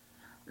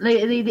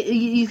 Okay?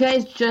 You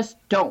guys just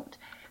don't.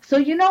 So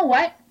you know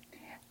what?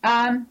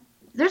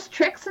 There's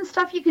tricks and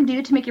stuff you can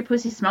do to make your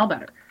pussy smell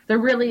better. There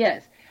really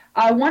is.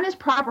 One is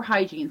proper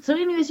hygiene. So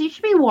anyways, you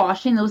should be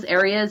washing those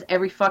areas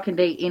every fucking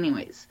day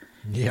anyways.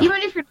 Yeah.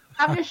 Even if you're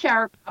having a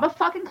shower, grab a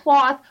fucking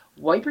cloth,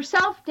 wipe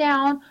yourself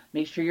down,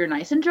 make sure you're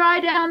nice and dry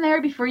down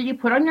there before you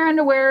put on your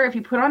underwear, if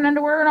you put on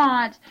underwear or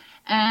not,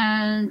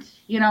 and,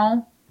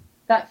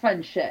 that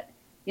fun shit.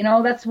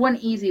 That's one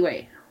easy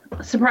way.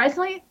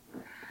 Surprisingly,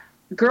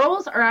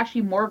 girls are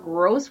actually more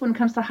gross when it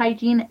comes to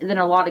hygiene than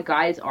a lot of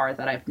guys are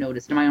that I've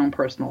noticed in my own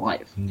personal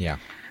life. Yeah.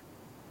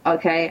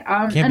 Okay.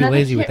 Can't be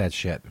lazy with that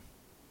shit.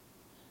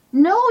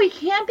 No, you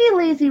can't be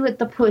lazy with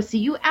the pussy.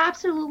 You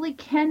absolutely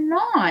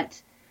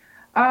cannot.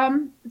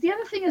 The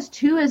other thing is,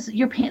 too, is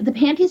the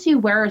panties you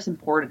wear is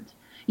important.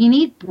 You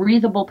need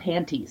breathable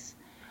panties.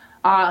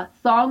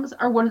 Thongs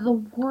are one of the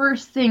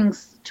worst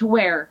things to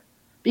wear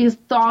because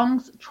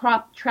thongs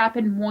trap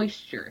in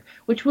moisture,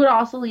 which would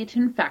also lead to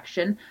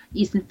infection,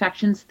 yeast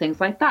infections, things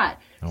like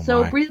that.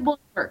 Breathable,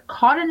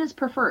 cotton is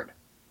preferred.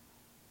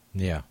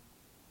 Yeah.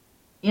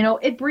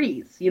 It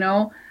breathes,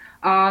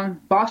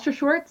 boxer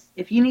shorts,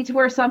 if you need to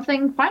wear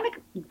something,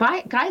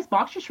 guys,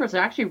 boxer shorts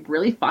are actually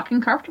really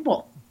fucking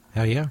comfortable.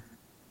 Hell yeah.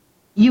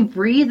 You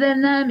breathe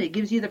in them, it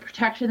gives you the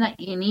protection that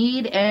you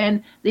need,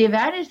 and the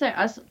advantage that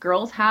us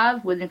girls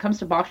have when it comes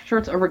to boxer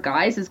shorts over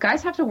guys is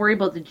guys have to worry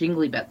about the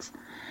jingly bits.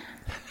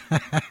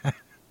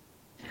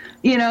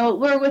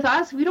 Where with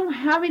us, we don't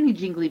have any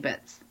jingly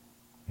bits.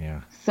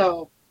 Yeah.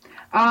 So,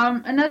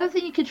 another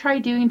thing you could try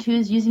doing too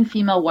is using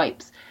female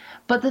wipes.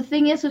 But the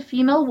thing is with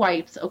female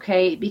wipes,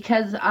 okay,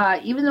 because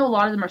even though a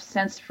lot of them are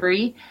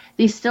sense-free,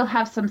 they still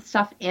have some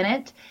stuff in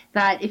it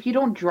that if you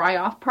don't dry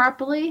off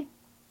properly,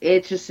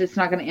 it's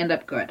not going to end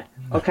up good,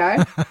 okay?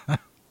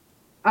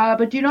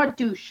 But do not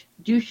douche.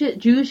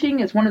 Douching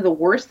is one of the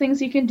worst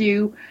things you can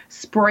do.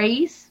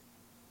 Sprays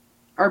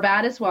are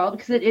bad as well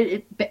because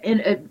it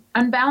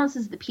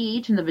unbalances the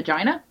pH in the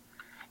vagina,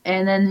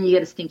 and then you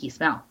get a stinky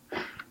smell.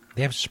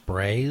 They have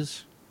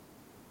sprays?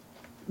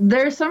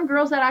 There's some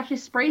girls that actually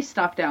spray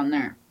stuff down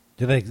there.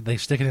 Do they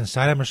stick it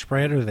inside them or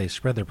spray it, or do they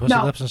spread their pussy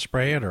lips and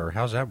spray it, or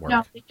how's that work?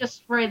 No, they just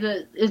spray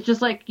it's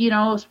just like,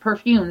 it's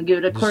perfume.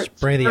 Give it a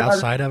spray the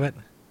outside of it?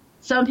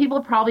 Some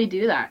people probably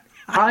do that.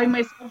 I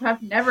myself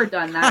have never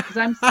done that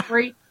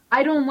because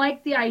I don't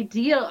like the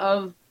idea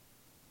of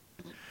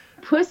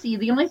pussy.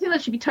 The only thing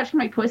that should be touching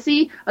my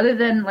pussy, other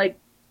than like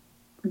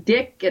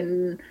dick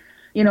and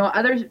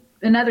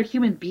another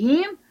human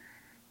being,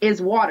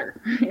 is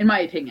water, in my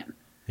opinion.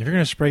 If you're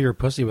gonna spray your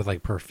pussy with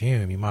like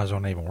perfume, you might as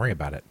well not even worry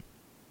about it.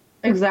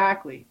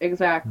 Exactly.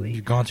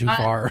 You've gone too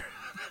far.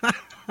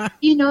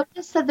 You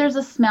notice that there's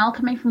a smell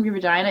coming from your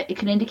vagina. It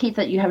can indicate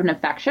that you have an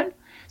infection.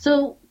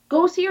 So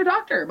go see your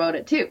doctor about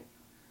it too.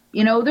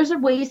 There's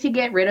ways to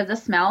get rid of the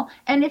smell.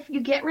 And if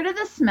you get rid of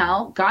the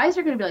smell, guys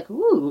are going to be like,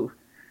 ooh.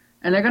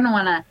 And they're going to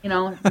want to,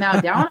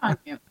 mow down on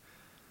you.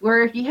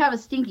 Where if you have a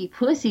stinky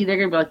pussy, they're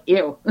going to be like,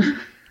 ew.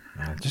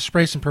 Just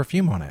spray some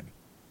perfume on it.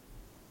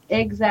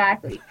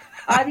 Exactly.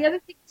 The other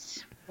thing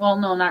is, well,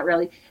 no, not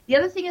really. The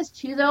other thing is,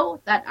 too, though,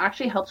 that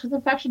actually helps with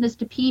infection is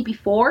to pee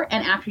before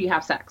and after you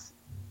have sex.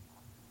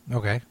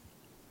 Okay.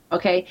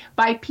 Okay.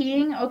 By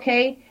peeing,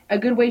 a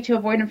good way to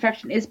avoid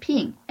infection is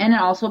peeing. And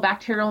also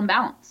bacterial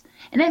imbalance.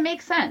 And it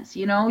makes sense.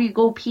 You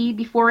go pee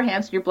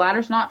beforehand so your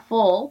bladder's not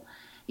full.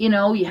 You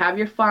have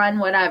your fun,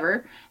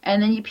 whatever.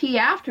 And then you pee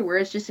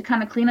afterwards just to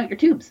kind of clean out your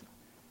tubes.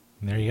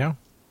 There you go.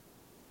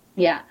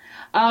 Yeah.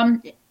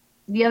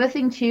 The other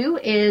thing, too,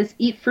 is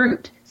eat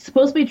fruit.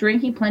 Supposedly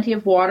drinking plenty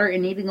of water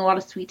and eating a lot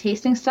of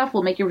sweet-tasting stuff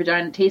will make your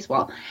vagina taste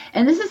well.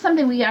 And this is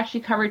something we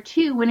actually covered,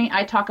 too, when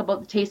I talk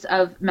about the taste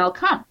of male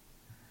cum.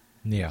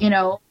 Yeah.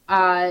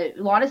 A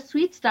lot of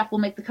sweet stuff will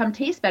make the cum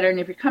taste better. And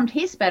if your cum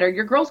tastes better,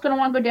 your girl's going to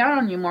want to go down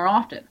on you more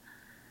often.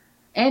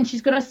 And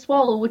she's going to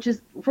swallow, which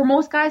is, for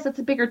most guys, that's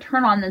a bigger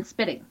turn on than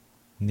spitting.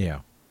 Yeah.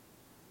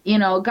 You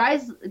know,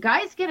 guys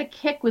get a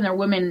kick when their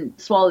women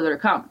swallow their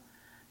cum,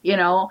 you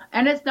know,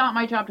 and it's not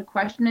my job to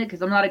question it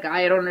because I'm not a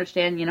guy. I don't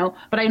understand, you know,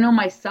 but I know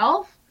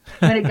myself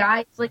when a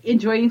guy is like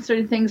enjoying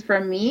certain things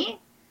from me,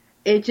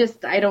 it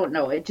just, I don't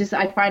know. It just,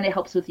 I find it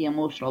helps with the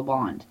emotional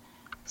bond.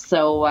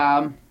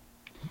 So,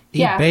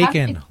 Eat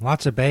bacon.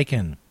 Lots of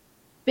bacon.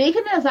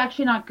 Bacon is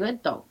actually not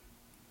good though.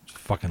 It's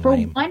fucking For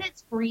lame. one,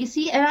 it's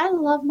greasy, and I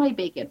love my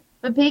bacon.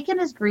 But bacon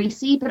is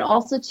greasy, but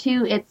also,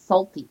 too, it's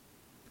salty.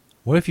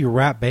 What if you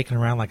wrap bacon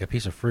around like a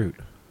piece of fruit?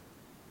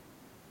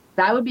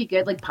 That would be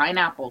good, like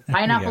pineapple.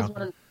 Pineapple is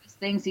one of the best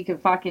things you can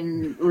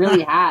fucking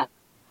really have.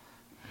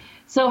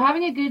 So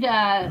having a good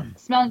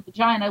smelling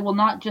vagina will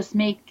not just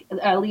make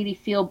a lady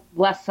feel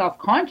less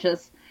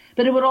self-conscious,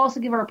 but it would also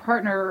give our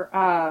partner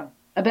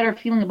a better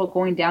feeling about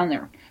going down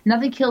there.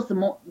 Nothing kills the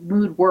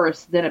mood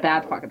worse than a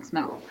bad fucking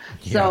smell.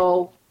 Yeah.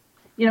 So,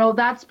 you know,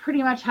 that's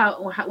pretty much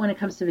how, when it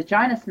comes to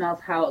vagina smells,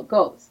 how it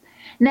goes.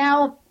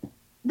 Now,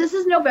 this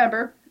is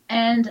November,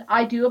 and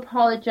I do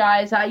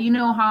apologize. You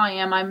know how I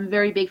am. I'm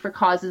very big for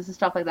causes and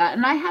stuff like that.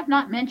 And I have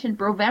not mentioned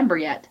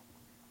Brovember yet.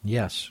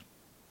 Yes.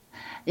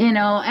 You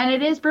know, and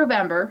it is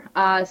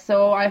Brovember.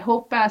 So I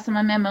hope some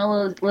of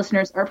my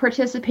listeners are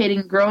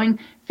participating in growing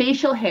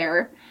facial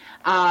hair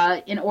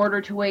in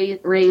order to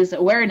raise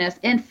awareness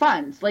and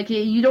funds. Like,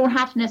 you don't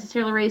have to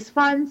necessarily raise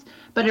funds,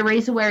 but to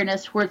raise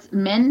awareness towards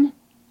mental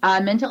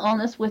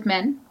illness with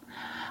men,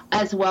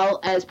 as well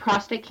as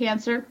prostate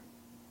cancer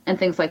and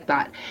things like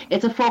that.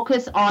 It's a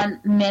focus on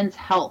men's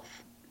health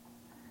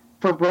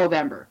for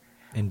Brovember.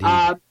 Indeed.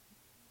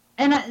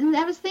 And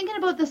I was thinking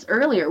about this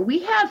earlier. We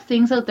have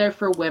things out there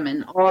for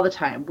women all the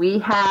time. We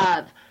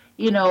have,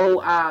 you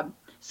know,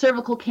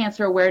 cervical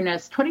cancer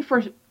awareness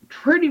 24,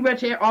 pretty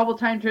much all the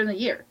time during the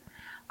year.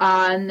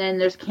 And then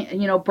there's,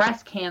 you know,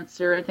 breast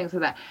cancer and things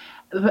like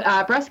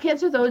that. Breast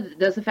cancer, though,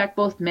 does affect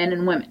both men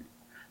and women.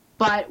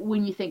 But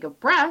when you think of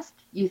breast,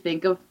 you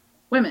think of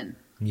women.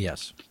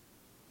 Yes.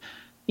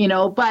 You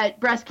know,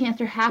 but breast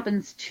cancer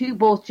happens to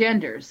both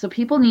genders. So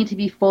people need to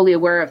be fully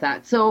aware of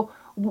that. So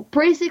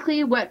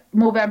basically what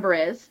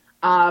Movember is,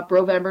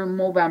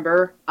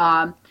 Movember,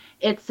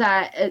 it's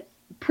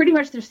pretty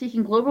much they're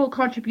seeking global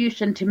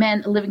contribution to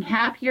men living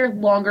happier,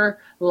 longer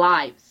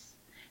lives.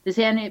 This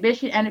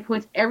ambition and it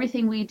points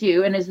everything we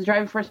do and is the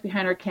driving force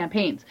behind our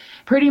campaigns.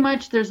 Pretty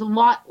much there's a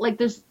lot, like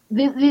this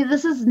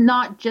is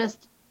not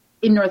just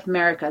in North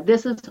America.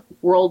 This is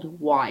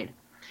worldwide.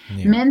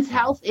 Yeah. Men's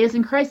health is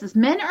in crisis.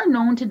 Men are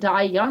known to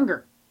die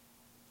younger.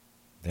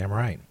 Damn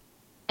right.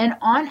 And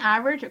on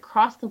average,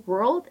 across the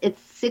world,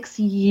 it's 6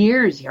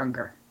 years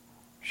younger.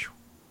 Whew.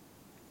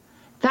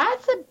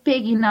 That's a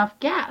big enough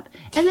gap.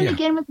 And then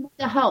again with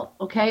mental health,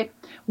 okay?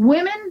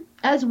 Women,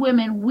 as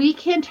women, we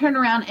can turn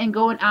around and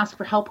go and ask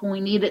for help when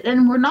we need it,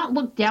 and we're not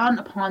looked down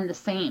upon the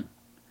same.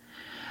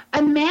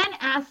 A man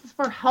asks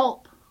for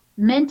help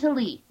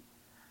mentally,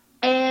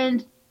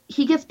 and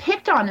he gets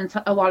picked on in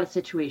a lot of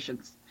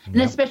situations. And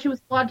especially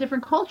with a lot of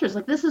different cultures.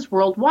 Like, this is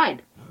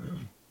worldwide.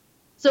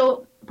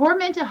 So, poor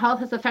mental health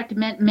has affected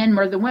men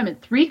more than women.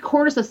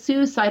 3/4 of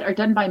suicide are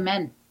done by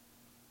men.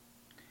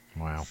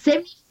 Wow.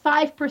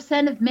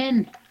 75% of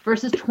men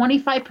versus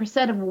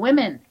 25% of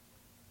women.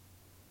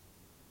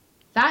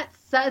 That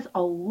says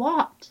a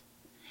lot.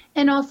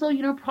 And also,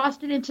 you know,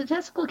 prostate and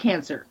testicle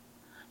cancer.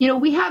 You know,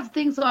 we have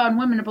things on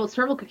women about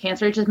cervical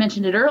cancer. I just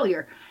mentioned it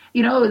earlier.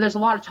 You know, there's a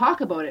lot of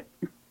talk about it.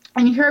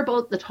 And you hear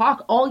about the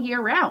talk all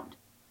year round.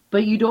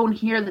 But you don't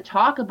hear the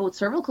talk about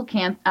cervical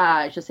cancer,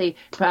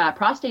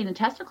 prostate and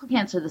testicle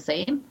cancer the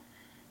same.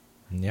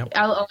 Yep.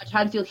 A lot of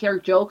times you'll hear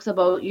jokes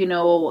about, you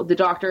know, the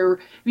doctor,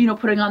 you know,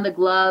 putting on the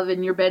glove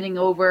and you're bending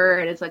over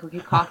and it's like, okay,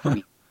 cough for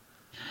me.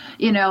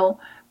 You know,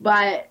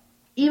 but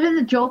even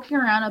the joking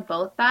around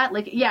about that,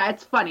 like, yeah,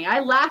 it's funny.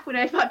 I laugh when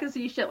I fucking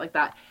see shit like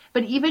that.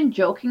 But even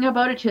joking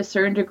about it to a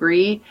certain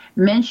degree,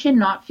 men should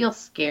not feel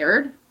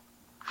scared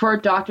for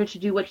a doctor to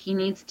do what he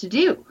needs to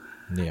do.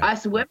 Yeah.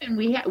 Us women,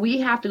 we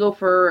have to go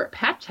for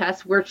pap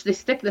tests, where they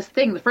stick this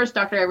thing. The first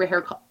doctor I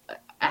ever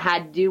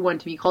had to do one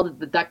to me called it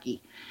the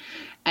ducky,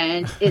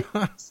 and it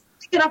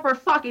stick it up our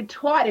fucking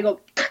twat and go,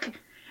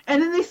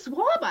 and then they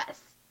swab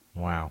us.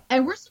 Wow!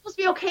 And we're supposed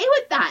to be okay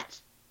with that,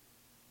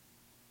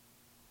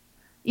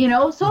 you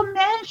know. So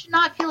men should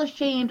not feel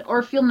ashamed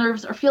or feel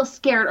nervous or feel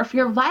scared or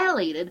feel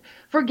violated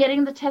for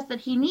getting the test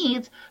that he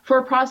needs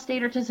for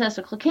prostate or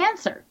testicle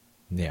cancer.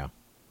 Yeah.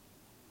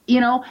 You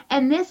know,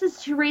 and this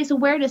is to raise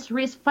awareness, to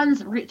raise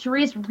funds, to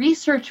raise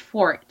research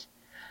for it.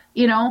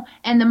 You know,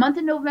 and the month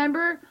of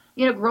November,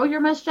 you know, grow your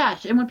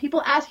mustache. And when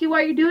people ask you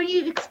why you're doing it,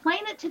 you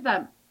explain it to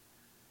them.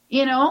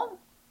 You know?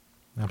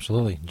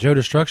 Absolutely. Joe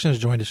Destruction has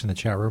joined us in the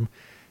chat room.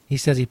 He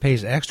says he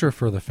pays extra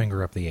for the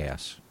finger up the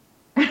ass.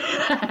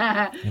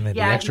 And the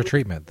extra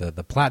treatment,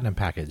 the platinum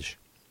package.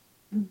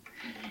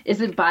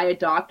 Is it by a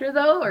doctor,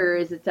 though, or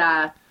is it...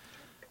 I'm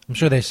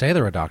sure they say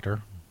they're a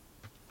doctor,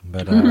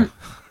 but...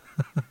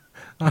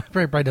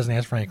 Everybody doesn't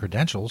ask for any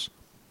credentials.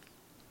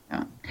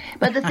 Yeah.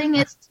 But the thing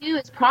is, too,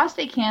 is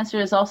prostate cancer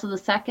is also the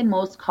second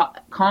most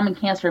common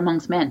cancer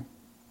amongst men.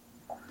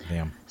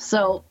 Damn.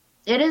 So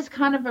it is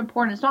kind of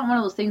important. It's not one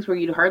of those things where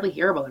you hardly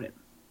hear about it.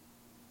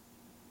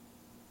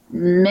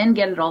 Men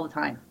get it all the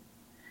time.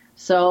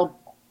 So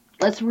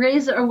let's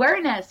raise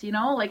awareness, you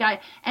know?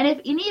 And if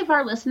any of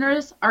our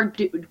listeners are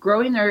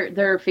growing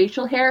their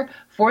facial hair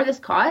for this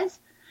cause,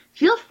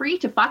 feel free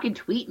to fucking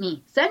tweet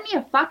me. Send me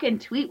a fucking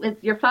tweet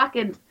with your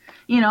fucking,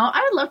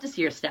 I would love to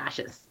see your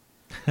stashes.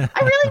 I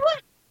really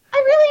would. I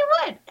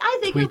really would. I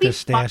think tweet it would be the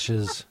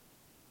stashes.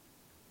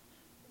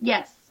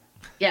 Yes.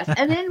 Yes.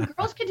 And then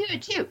girls could do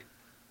it too.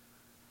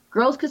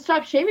 Girls could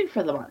stop shaving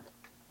for the month.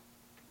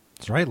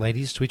 That's right,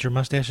 ladies. Tweet your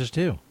mustaches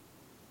too.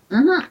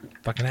 Mm-hmm.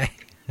 Fucking A.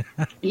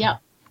 Yeah.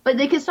 But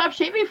they could stop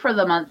shaving for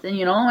the month and,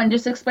 and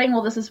just explain,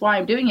 well, this is why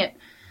I'm doing it.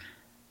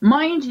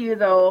 Mind you,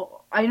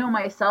 though, I know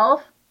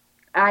myself,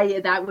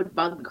 that would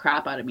bug the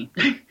crap out of me.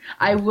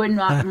 I would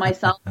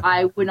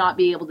not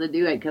be able to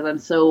do it because I'm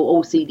so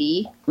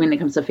OCD when it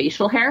comes to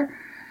facial hair.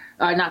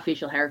 Not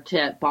facial hair,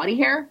 to body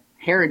hair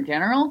in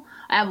general.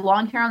 I have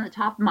long hair on the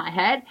top of my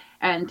head,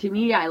 and to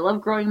me, I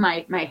love growing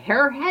my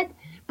hair head,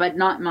 but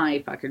not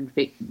my fucking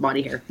fake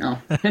body hair. No.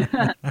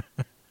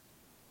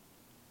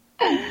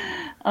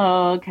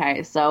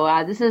 Okay,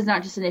 so this is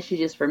not just an issue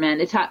just for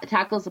men. It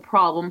tackles a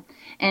problem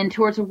and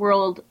towards a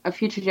world of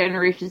future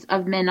generations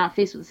of men not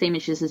faced with the same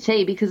issues as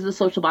today because of the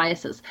social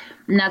biases.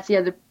 And that's the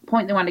other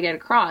point they want to get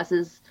across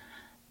is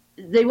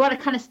they want to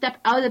kind of step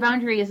out of the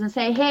boundaries and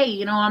say,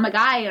 hey, I'm a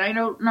guy and I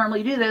don't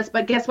normally do this,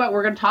 but guess what?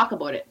 We're going to talk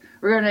about it.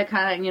 We're going to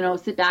kind of,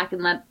 sit back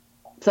and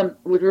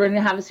we're going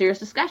to have a serious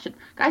discussion.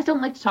 Guys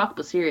don't like to talk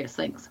about serious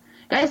things.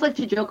 Guys like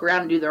to joke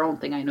around and do their own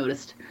thing, I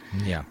noticed.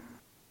 Yeah.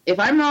 If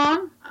I'm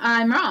wrong,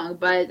 I'm wrong.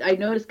 But I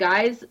notice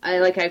guys,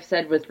 like I've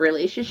said with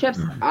relationships,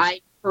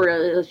 I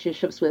prefer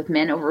relationships with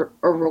men over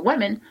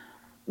women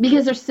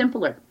because they're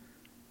simpler.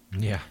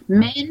 Yeah.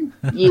 Men,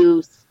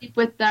 you sleep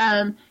with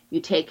them,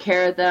 you take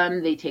care of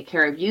them, they take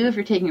care of you if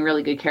you're taking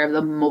really good care of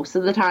them most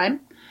of the time.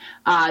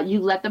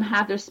 You let them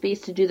have their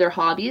space to do their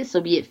hobbies, so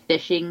be it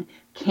fishing,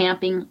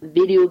 camping,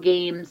 video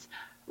games,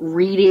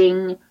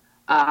 reading,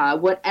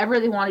 whatever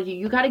they want to do.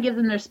 You got to give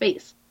them their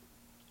space.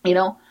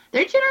 They're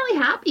generally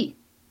happy.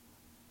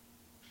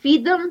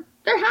 Feed them,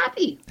 they're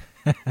happy.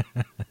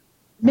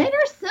 Men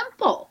are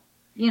simple,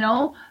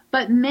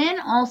 but men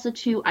also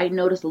too, I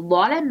notice a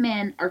lot of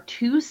men are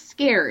too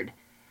scared,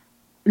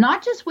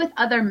 not just with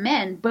other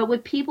men, but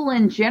with people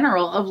in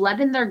general, of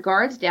letting their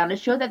guards down to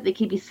show that they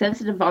can be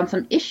sensitive on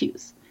some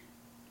issues.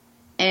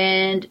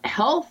 And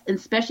health, and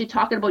especially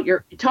talking about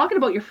your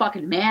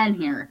fucking man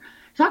here,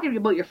 talking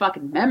about your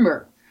fucking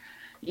member,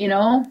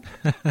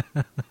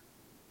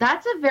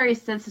 that's a very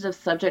sensitive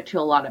subject to a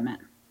lot of men.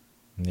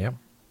 Yep.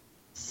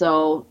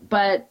 So,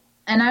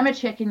 and I'm a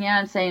chick, and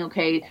I'm saying,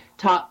 okay,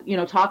 talk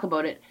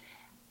about it.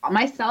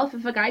 Myself,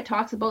 if a guy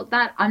talks about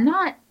that,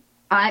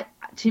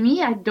 to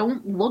me, I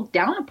don't look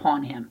down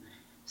upon him.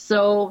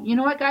 So, you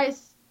know what,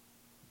 guys?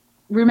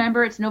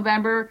 Remember, it's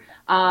November.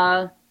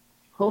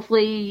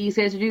 Hopefully you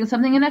guys are doing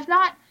something, and if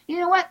not, you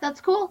know what? That's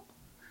cool.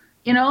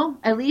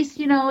 At least,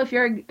 if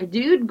you're a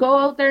dude, go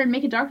out there and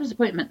make a doctor's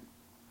appointment.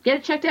 Get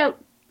it checked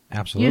out.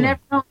 Absolutely. You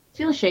never know.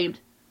 Feel ashamed.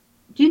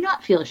 Do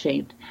not feel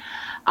ashamed.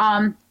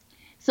 I'm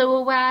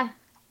still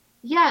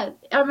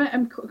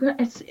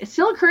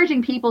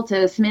encouraging people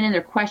to submit in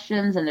their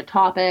questions and their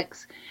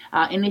topics,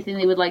 anything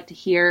they would like to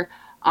hear,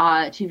 to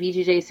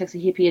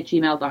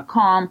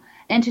vjjsexyhippie@gmail.com,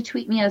 and to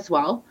tweet me as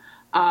well.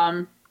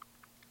 I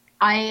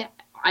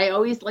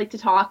always like to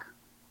talk.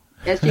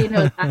 As Jay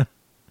knows,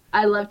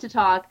 I love to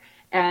talk,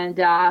 and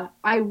I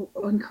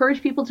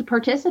encourage people to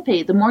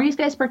participate. The more you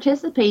guys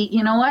participate,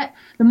 you know what?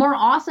 The more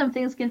awesome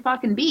things can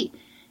fucking be.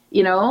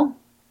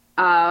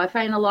 I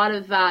find a lot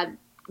of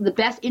the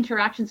best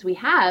interactions we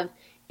have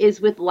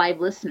is with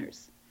live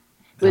listeners,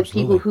 with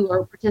Absolutely. people who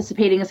are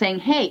participating and saying,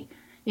 hey,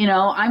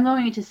 I'm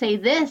going to say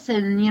this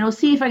and,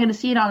 see if I'm going to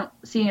see it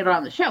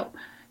on the show.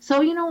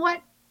 So you know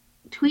what?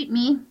 Tweet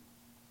me,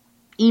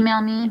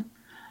 email me.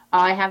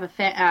 I have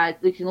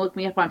you can look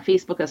me up on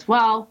Facebook as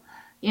well,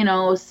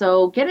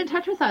 so get in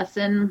touch with us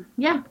and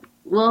yeah,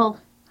 we'll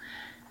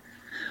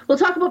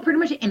talk about pretty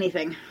much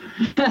anything.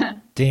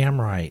 Damn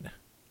right.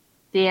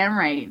 Damn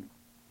right.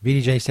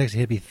 VDJ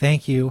Sexy Hippie,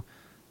 thank you.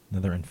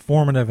 Another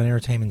informative and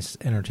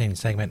entertaining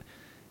segment.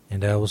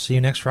 And we'll see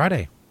you next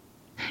Friday.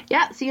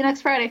 Yeah, see you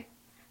next Friday.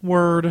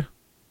 Word.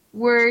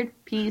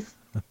 Peace.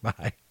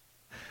 Bye.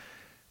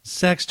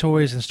 Sex,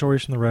 toys, and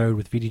stories from the road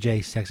with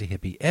VDJ Sexy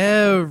Hippie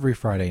every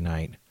Friday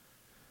night.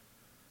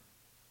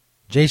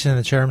 Jason in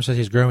the chat room says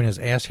he's growing his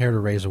ass hair to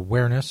raise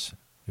awareness.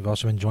 We've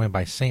also been joined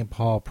by St.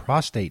 Paul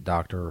Prostate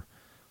Doctor,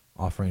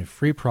 offering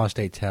free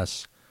prostate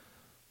tests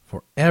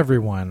for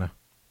everyone.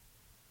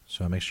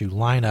 So make sure you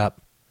line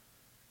up,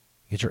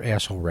 get your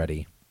asshole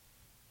ready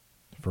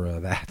for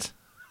that.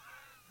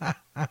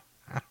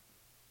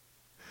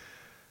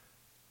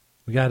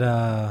 We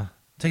got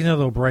taking another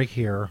little break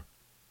here.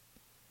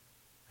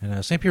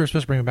 And St. Peter was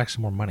supposed to bring back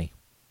some more money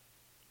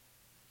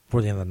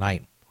before the end of the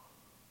night.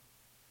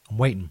 I'm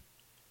waiting.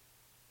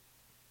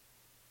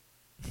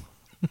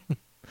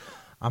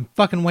 I'm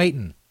fucking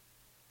waiting.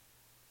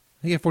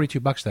 I get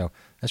 $42 though.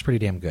 That's pretty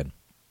damn good.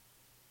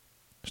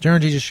 Stoner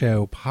Jesus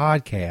Show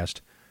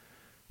podcast,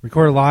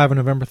 recorded live on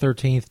November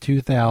 13th,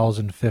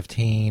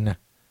 2015.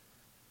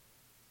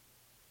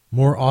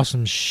 More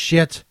awesome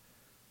shit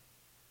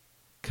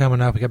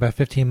coming up. We got about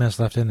 15 minutes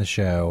left in the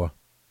show.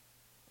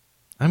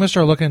 I'm going to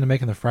start looking into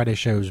making the Friday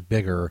shows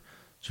bigger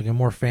so we get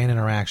more fan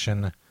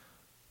interaction,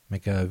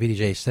 make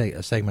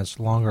VDJ segments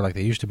longer like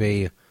they used to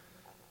be,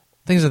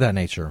 things of that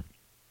nature.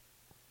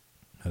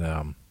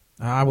 But,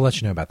 I will let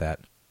you know about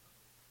that.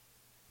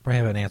 Probably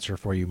have an answer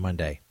for you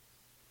Monday.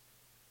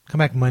 Come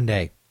back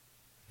Monday.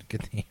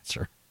 Get the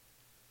answer.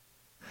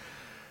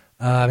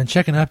 I've been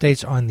checking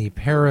updates on the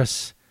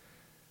Paris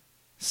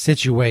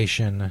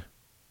situation.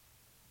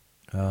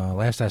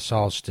 Last I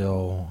saw,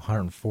 still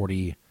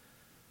 140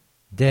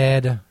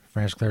 dead.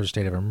 France declares a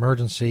state of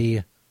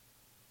emergency.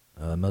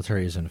 The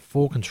military is in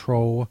full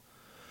control.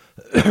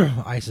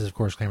 ISIS, of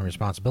course, claiming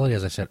responsibility,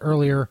 as I said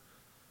earlier.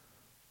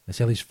 They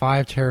say at least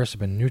 5 terrorists have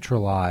been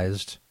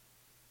neutralized.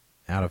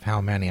 Out of how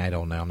many, I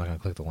don't know. I'm not going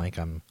to click the link.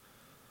 I'm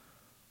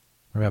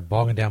worried about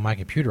bogging down my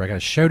computer. I got a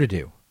show to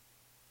do.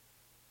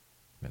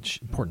 Got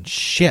important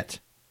shit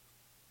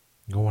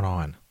going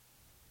on.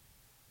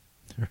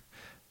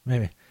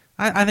 Maybe.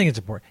 I think it's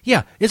important.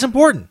 Yeah, it's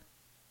important.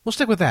 We'll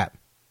stick with that.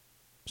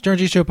 Stoner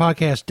Jesus Show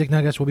podcast. Dick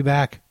Nuggets will be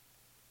back.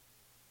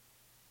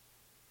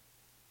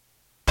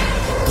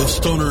 The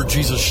Stoner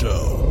Jesus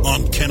Show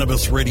on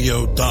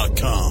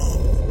CannabisRadio.com.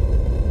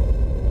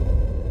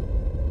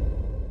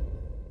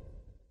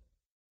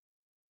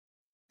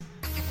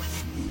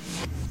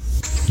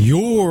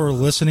 You're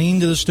listening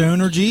to the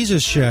Stoner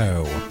Jesus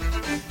Show.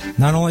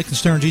 Not only can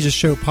Stoner Jesus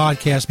Show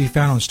podcast be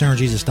found on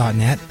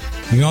stonerjesus.net,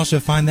 you can also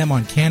find them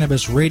on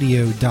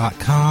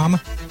CannabisRadio.com.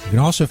 You can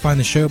also find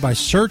the show by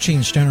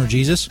searching Stoner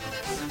Jesus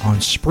on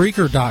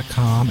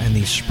Spreaker.com and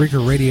the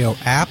Spreaker Radio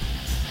app,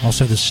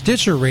 also the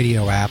Stitcher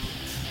Radio app,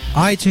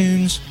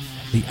 iTunes,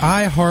 the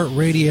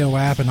iHeartRadio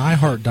app, and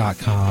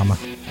iHeart.com.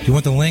 If you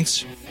want the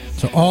links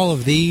to all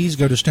of these,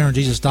 go to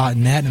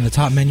stonerjesus.net. In the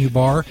top menu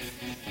bar,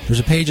 there's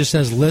a page that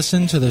says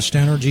Listen to the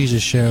Stoner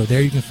Jesus Show.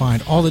 There you can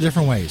find all the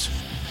different ways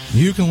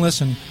you can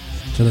listen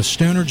to the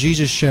Stoner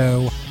Jesus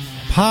Show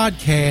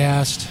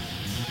podcast.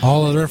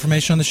 All other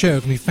information on the show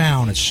can be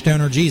found at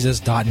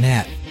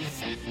stonerjesus.net.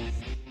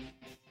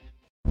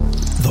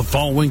 The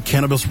following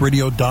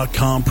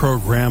CannabisRadio.com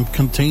program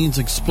contains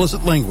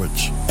explicit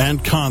language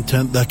and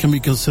content that can be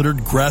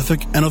considered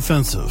graphic and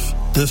offensive.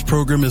 This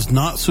program is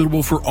not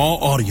suitable for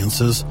all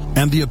audiences,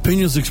 and the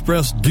opinions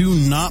expressed do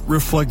not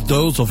reflect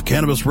those of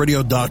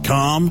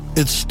CannabisRadio.com,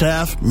 its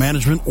staff,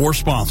 management, or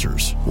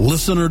sponsors.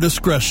 Listener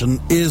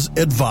discretion is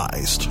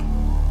advised.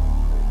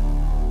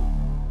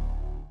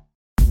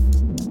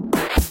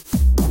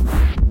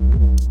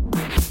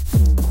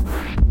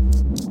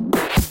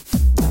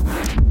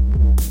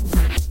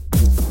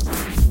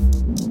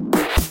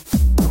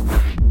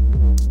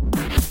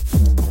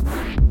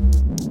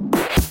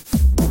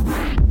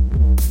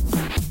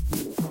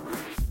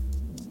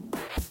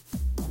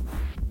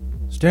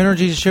 Stoner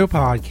Jesus Show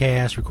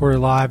podcast, recorded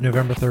live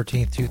November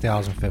 13th,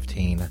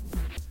 2015.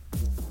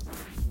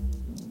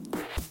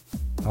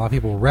 A lot of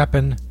people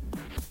repping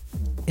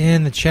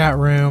in the chat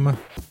room,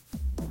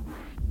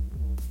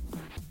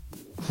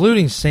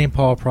 including St.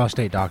 Paul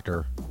prostate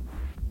doctor.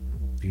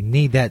 If you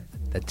need that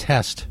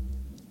test,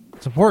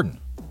 it's important.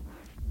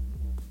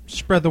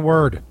 Spread the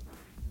word.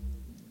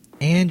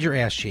 And your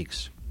ass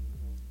cheeks.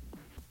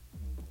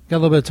 Got a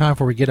little bit of time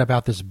before we get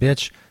about this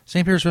bitch.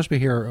 St. Pierre's supposed to be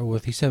here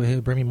he said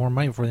he'll bring me more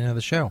money before the end of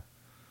the show.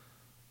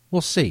 We'll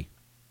see.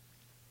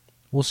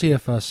 We'll see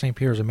if St.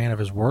 Pierre's a man of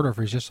his word or if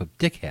he's just a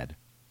dickhead.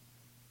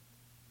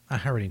 I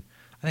think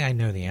I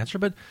know the answer,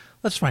 but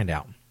let's find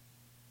out.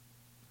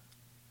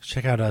 Let's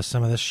check out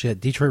some of this shit.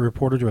 Detroit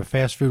reporter to a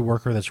fast food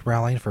worker that's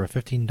rallying for a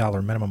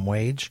 $15 minimum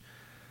wage.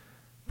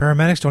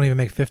 Paramedics don't even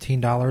make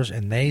 $15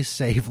 and they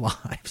save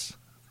lives.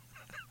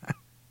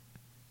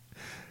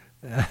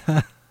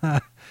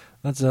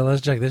 Let's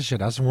check this shit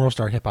out. That's from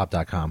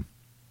WorldStarHipHop.com.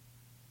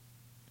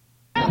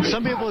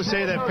 Some people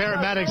say that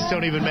paramedics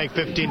don't even make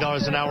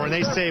 $15 an hour and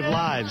they save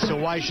lives. So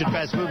why should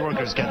fast food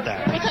workers get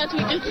that? Because we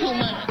do too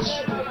much.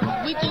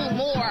 We do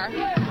more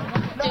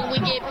than we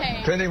get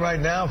paid. Trending right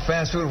now,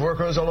 fast food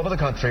workers all over the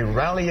country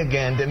rally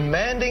again,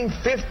 demanding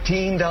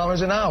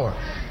 $15 an hour.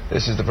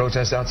 This is the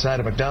protest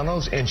outside of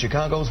McDonald's in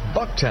Chicago's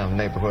Bucktown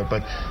neighborhood.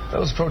 But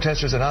those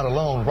protesters are not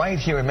alone. Right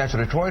here in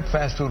Metro Detroit,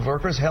 fast food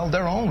workers held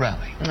their own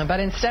rally. But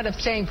instead of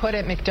staying put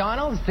at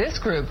McDonald's, this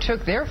group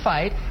took their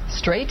fight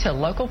straight to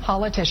local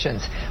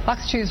politicians.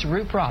 Fox 2's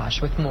Roop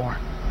Raj with more.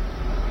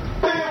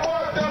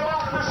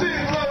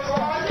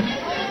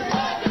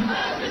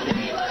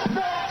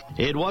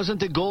 It wasn't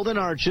the Golden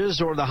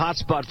Arches or the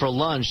hotspot for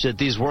lunch that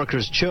these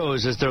workers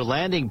chose as their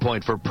landing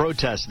point for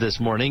protest this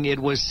morning. It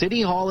was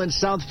City Hall in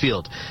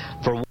Southfield.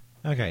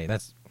 Okay,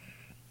 that's...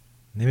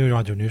 Maybe we don't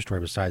want to do a news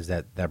story besides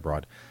that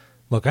broad.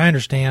 Look, I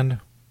understand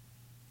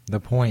the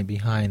point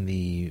behind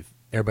the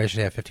everybody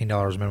should have $15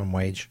 minimum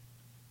wage.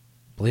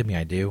 Believe me,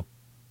 I do.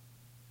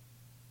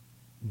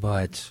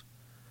 But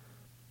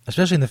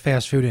especially in the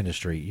fast food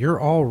industry,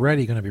 you're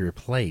already going to be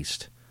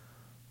replaced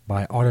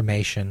by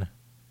automation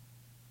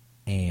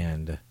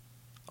and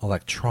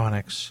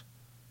electronics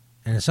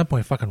and at some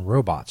point fucking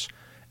robots.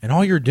 And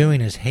all you're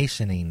doing is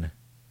hastening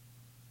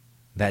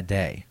that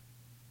day.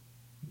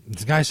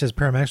 This guy says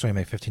paramedics only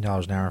make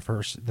 $15 an hour.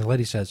 First, the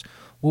lady says,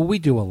 well, we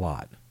do a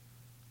lot.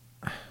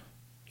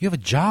 You have a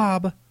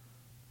job,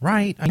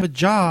 right? I have a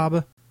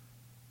job,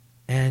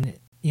 and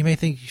you may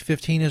think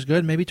 15 is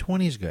good, maybe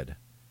 20 is good.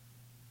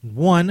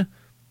 One,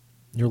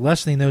 you're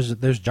lessening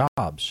those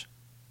jobs.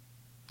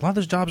 A lot of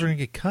those jobs are going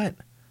to get cut.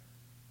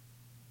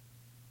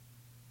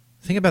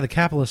 The thing about the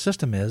capitalist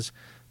system is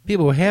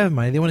people who have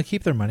money, they want to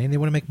keep their money and they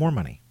want to make more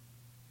money.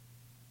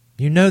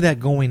 You know that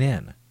going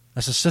in.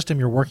 That's the system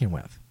you're working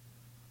with.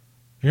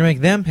 You're going to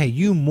make them pay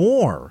you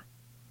more.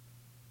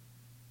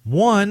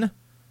 One,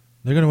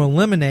 they're going to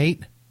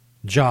eliminate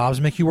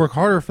jobs, make you work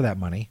harder for that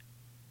money,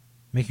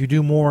 make you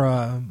do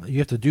more, you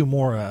have to do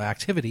more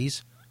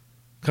activities,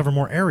 cover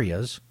more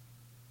areas.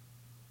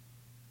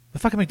 The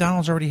fucking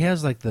McDonald's already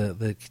has like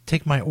the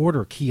take my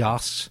order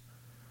kiosks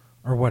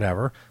or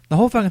whatever. The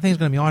whole fucking thing's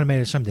going to be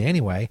automated someday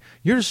anyway.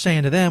 You're just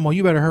saying to them, well,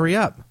 you better hurry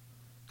up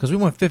because we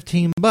want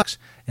 $15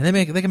 and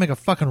they can make a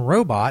fucking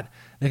robot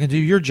that can do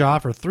your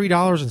job for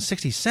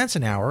 $3.60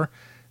 an hour.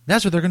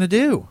 That's what they're going to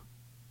do.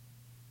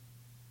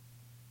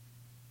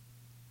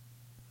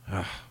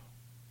 Ugh.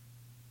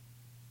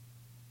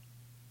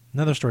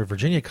 Another story.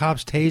 Virginia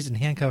cops tased and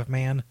handcuffed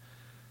man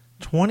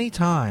 20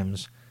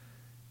 times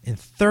in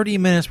 30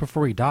 minutes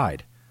before he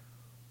died.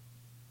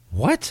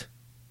 What?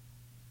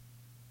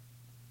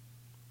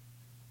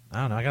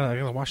 I don't know. I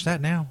gotta watch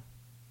that now.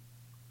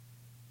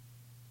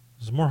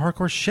 There's more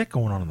hardcore shit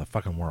going on in the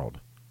fucking world.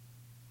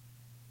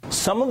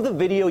 Some of the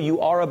video you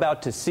are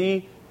about to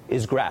see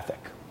is graphic.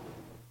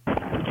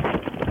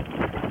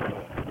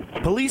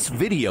 Police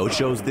video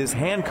shows this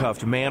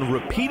handcuffed man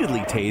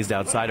repeatedly tased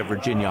outside a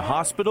Virginia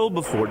hospital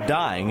before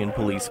dying in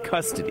police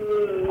custody.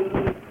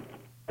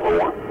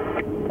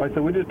 All right,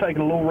 so we're just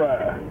taking a little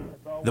ride.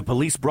 The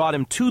police brought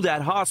him to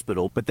that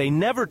hospital, but they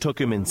never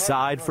took him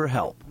inside for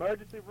help.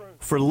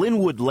 For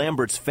Linwood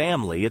Lambert's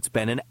family, it's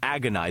been an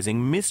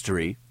agonizing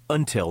mystery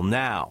until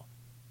now.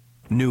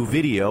 New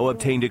video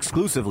obtained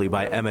exclusively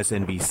by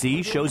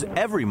MSNBC shows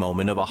every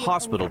moment of a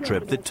hospital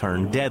trip that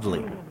turned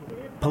deadly.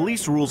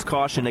 Police rules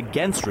caution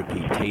against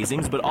repeat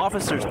tasings, but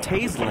officers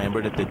tased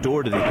Lambert at the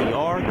door to the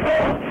ER.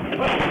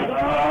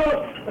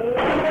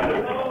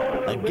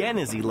 Again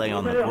as he lay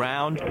on the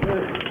ground.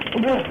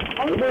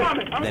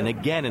 Then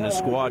again in a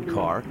squad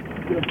car.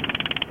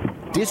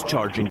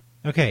 Discharging.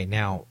 Okay,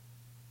 now,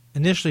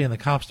 initially in the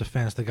cop's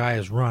defense, the guy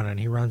is running.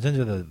 He runs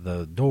into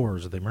the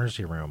doors of the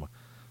emergency room,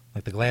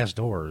 like the glass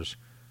doors.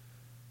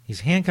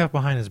 He's handcuffed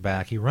behind his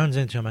back. He runs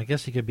into him. I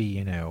guess he could be,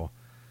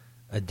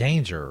 a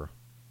danger.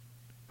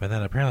 But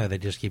then apparently they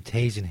just keep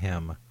tasing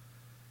him.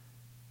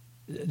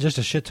 Just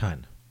a shit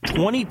ton.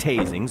 20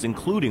 tasings,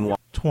 including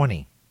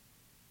 20.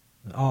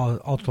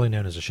 Ultimately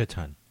known as a shit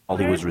ton. While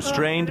he was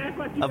restrained,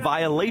 a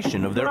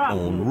violation of their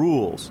own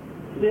rules.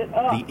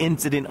 The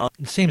incident...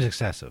 It seems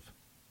excessive.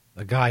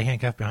 A guy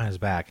handcuffed behind his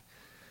back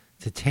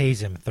to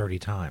tase him 30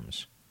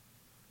 times.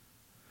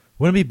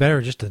 Wouldn't it be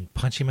better just to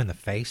punch him in the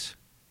face?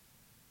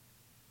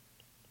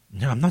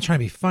 No, I'm not trying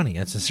to be funny.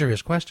 It's a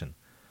serious question.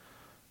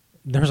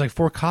 There was like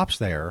 4 cops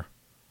there.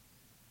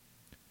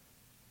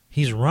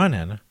 He's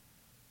running.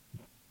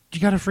 You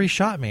got a free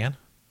shot, man.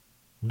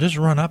 Just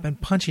run up and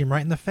punch him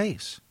right in the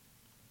face.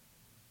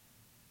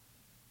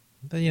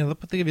 Then, they'll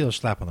give you a little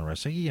slap on the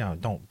wrist. Say,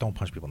 don't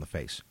punch people in the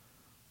face.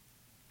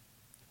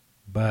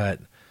 But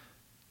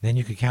then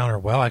you could counter,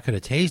 well, I could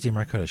have tased him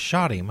or I could have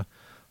shot him,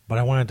 but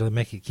I wanted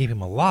to keep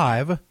him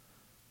alive,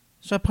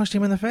 so I punched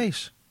him in the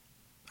face.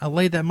 I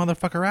laid that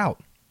motherfucker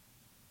out.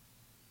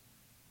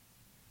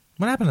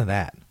 What happened to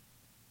that?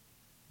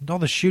 All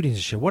the shootings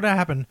and shit. What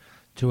happened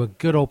to a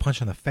good old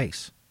punch in the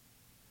face?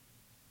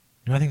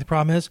 I think the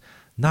problem is?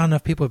 Not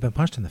enough people have been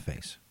punched in the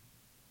face.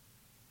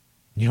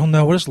 You don't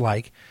know what it's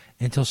like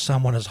until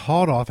someone has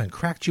hauled off and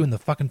cracked you in the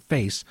fucking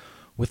face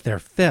with their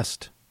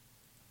fist.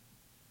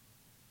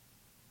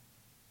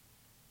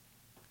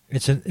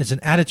 It's an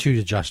attitude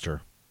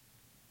adjuster.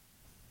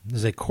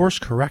 It's a course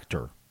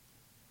corrector.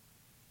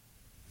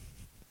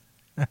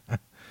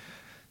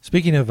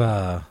 Speaking of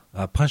a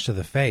punch to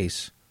the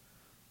face,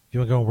 if you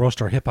want to go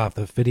roast our hip-hop,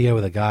 the video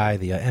of the guy,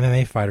 the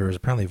MMA fighter, is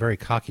apparently very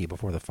cocky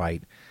before the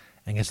fight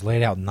and gets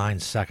laid out in 9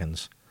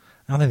 seconds.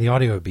 I don't think the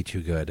audio would be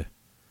too good,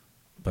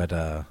 but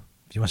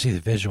if you want to see the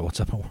visual, it's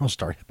up on World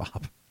Star Hip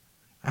Hop.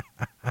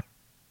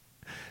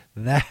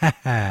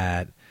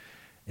 That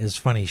is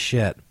funny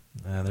shit.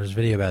 There's a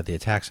video about the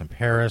attacks in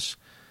Paris.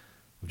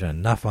 We've done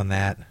enough on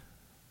that.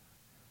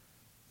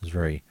 It's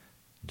very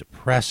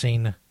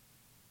depressing.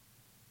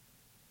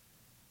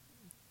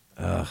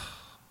 The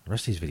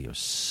rest of these videos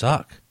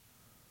suck.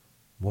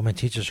 Woman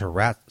teaches her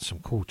rat some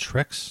cool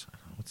tricks.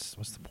 What's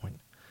the point?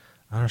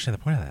 I don't understand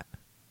the point of that.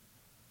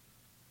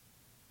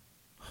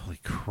 Holy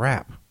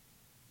crap.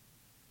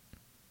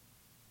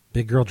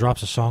 Big girl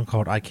drops a song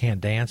called I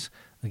Can't Dance.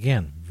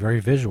 Again, very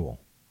visual.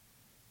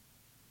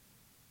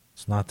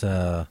 It's not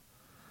what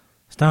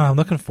I'm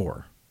looking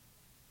for.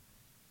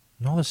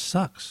 And all this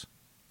sucks.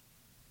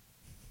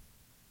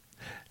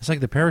 It's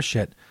like the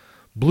parashit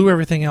blew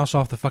everything else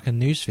off the fucking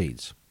news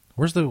feeds.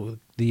 Where's the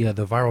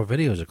viral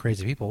videos of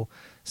crazy people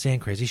saying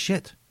crazy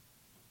shit?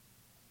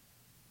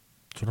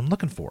 That's what I'm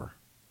looking for.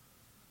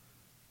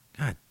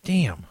 God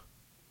damn.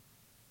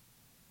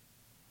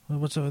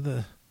 What's over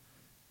the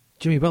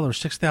Jimmy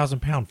Butler's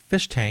 6,000-pound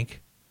fish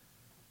tank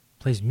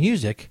plays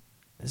music?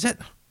 Are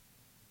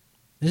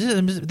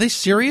they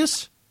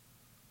serious?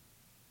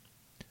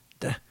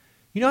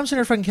 I'm sitting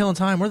there fucking killing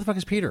time. Where the fuck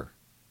is Peter?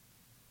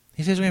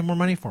 He says he's going to have more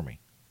money for me.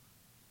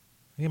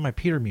 I get my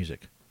Peter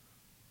music.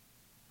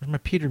 Where's my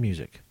Peter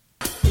music?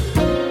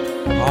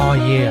 Oh,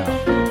 yeah.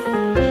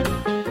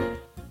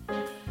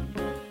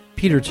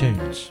 Peter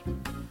tunes.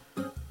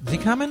 Is he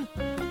coming?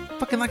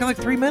 Fucking like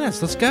 3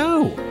 minutes. Let's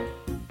go.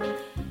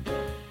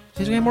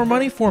 He's going to have more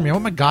money for me. I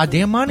want my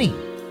goddamn money.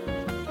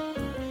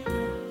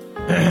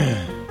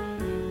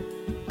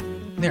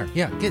 There,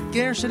 yeah. Get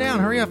there, sit down.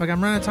 Hurry up. I'm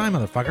running out of time,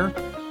 motherfucker.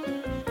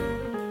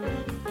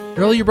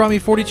 Earlier you brought me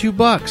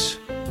 $42.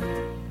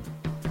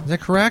 Is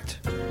that correct?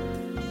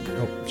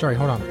 Oh, sorry.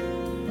 Hold on.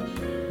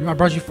 You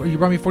brought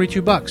me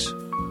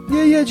 $42.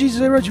 Yeah,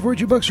 Jesus, I brought you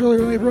 $42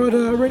 earlier. I brought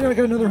right now. I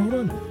got another. Hold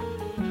on.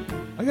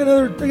 I got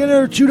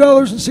another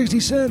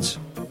 $2.60.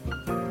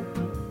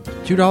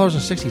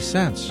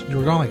 $2.60. You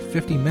were gone like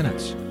 50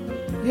 minutes.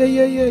 Yeah.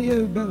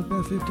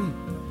 About 50.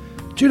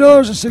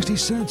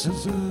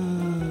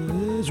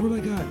 $2.60 is what I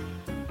got.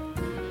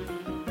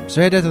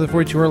 So add that to the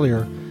 42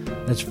 earlier.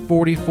 That's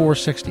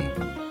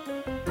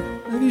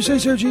 $44.60. If you say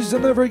so, Jesus,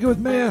 I'm not very good with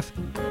math.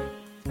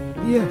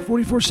 Yeah,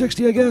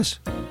 $44.60, I guess.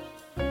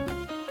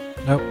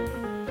 Nope.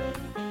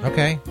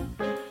 Okay.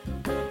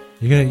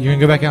 You're gonna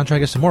go back out and try to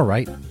get some more,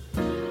 right?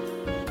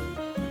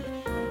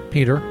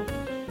 Peter.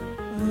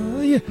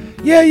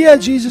 Yeah,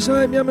 Jesus,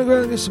 I'm gonna go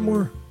out and get some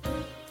more.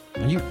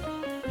 Are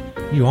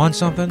you on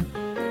something?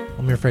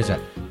 Let me rephrase that.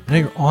 I know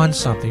you're on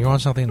something. You're on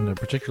something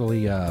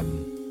particularly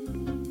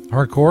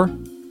hardcore?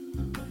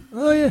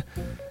 Oh, yeah.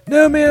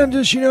 No, man, I'm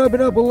just, I've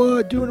been up a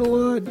lot, doing a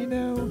lot,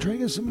 trying to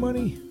get some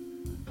money.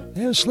 I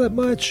haven't slept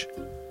much.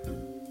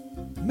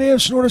 May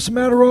have snorted some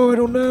Adderall, I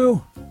don't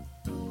know.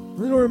 I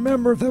really don't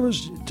remember if that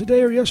was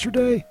today or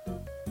yesterday.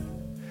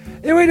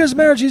 Anyway, it doesn't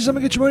matter, Jesus, I'm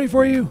gonna get your money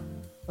for you.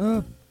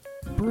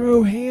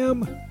 Bro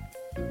ham.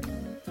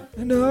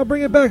 And I'll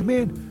bring it back,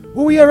 man.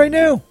 What we at right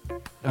now?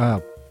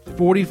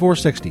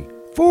 $44.60.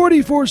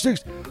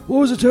 $44.60. What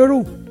was the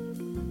total?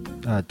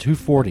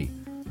 $240.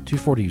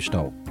 $240 you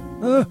stole.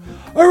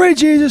 All right,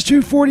 Jesus,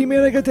 $240,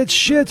 man. I got that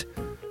shit.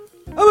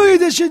 I'm gonna get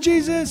that shit,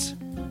 Jesus.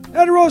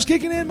 Adderall's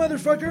kicking in,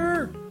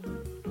 motherfucker.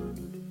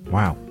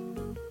 Wow.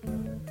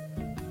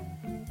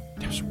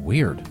 That was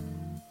weird.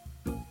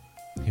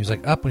 He was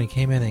like up when he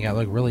came in and he got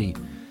like really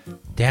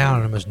down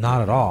and almost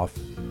nodded off.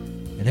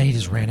 And then he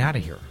just ran out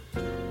of here.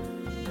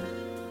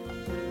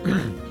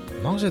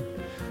 As long as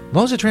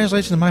it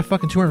translates into my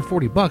fucking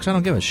 $240, I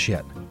don't give a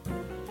shit.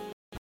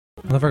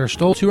 Motherfucker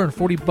stole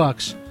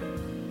 $240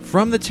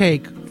 from the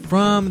take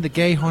from the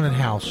gay haunted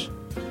house.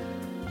 I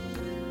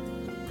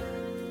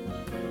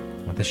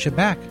want this shit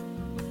back.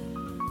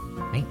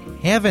 I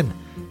ain't having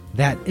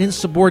that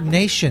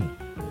insubordination.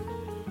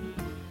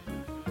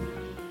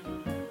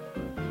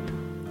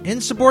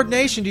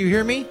 Insubordination, do you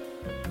hear me?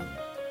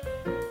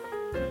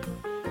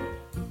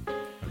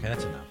 Okay,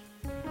 that's enough.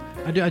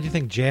 I do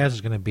think jazz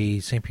is going to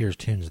be St. Peter's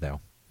tunes, though.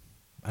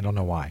 I don't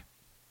know why.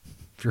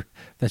 If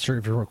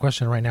you're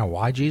questioning right now,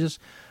 why, Jesus?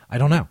 I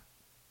don't know.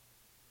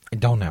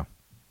 That's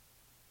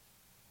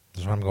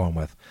what I'm going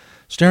with.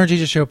 Stoner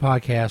Jesus Show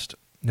podcast,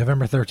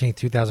 November 13th,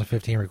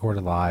 2015,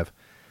 recorded live.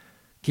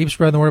 Keep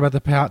spreading the word about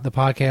the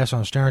podcast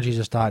on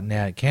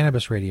stonerjesus.net,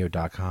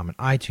 cannabisradio.com, and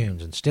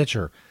iTunes, and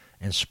Stitcher,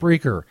 and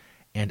Spreaker,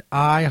 and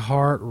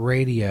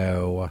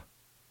iHeartRadio.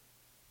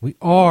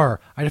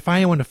 I defy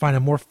anyone to find a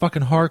more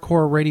fucking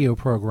hardcore radio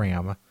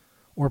program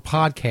or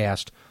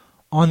podcast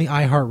on the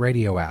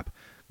iHeartRadio app.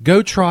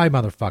 Go try,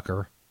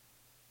 motherfucker.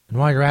 And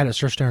while you're at it,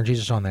 search Stoner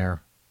Jesus on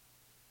there.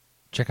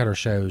 Check out our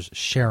shows.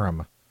 Share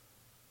them.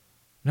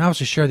 And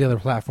obviously share the other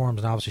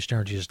platforms, and obviously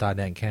stonerjesus.net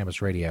and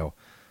Cannabis Radio.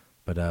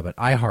 But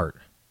iHeart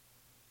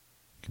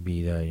could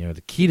be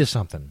the key to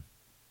something.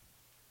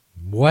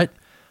 What?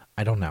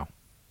 I don't know.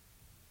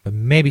 But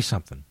maybe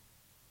something.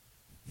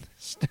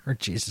 Stoner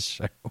Jesus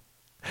Show.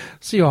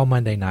 See you all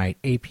Monday night,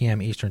 8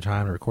 p.m. Eastern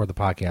Time, to record the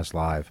podcast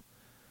live.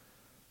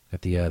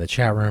 The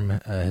chat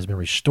room has been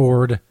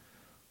restored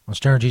on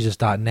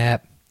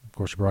stonerjesus.net. Of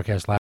course, we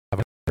broadcast live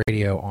on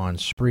radio on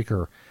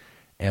Spreaker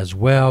as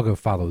well. Go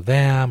follow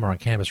them, or on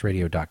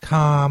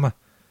cannabisradio.com.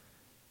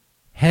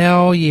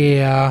 Hell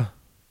yeah.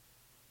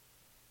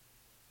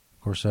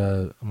 Of course,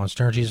 I'm on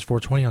Stoner Jesus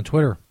 420 on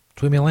Twitter.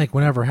 Tweet me a link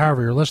whenever,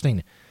 however you're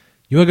listening.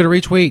 You will get a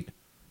retweet.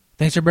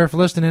 Thanks everybody for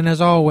listening, and as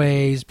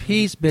always,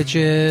 peace,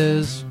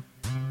 bitches.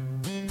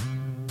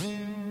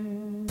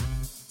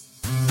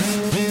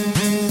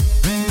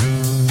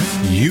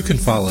 You can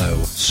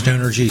follow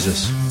Stoner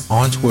Jesus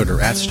on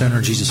Twitter at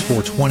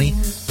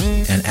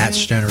StonerJesus420 and at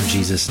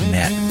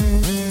StonerJesusNet.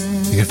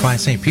 You can find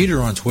St.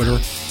 Peter on Twitter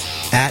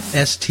at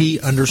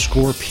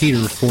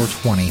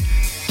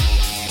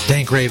ST_Peter420.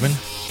 Dank Raven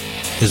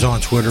is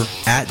on Twitter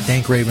at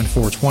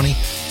DankRaven420.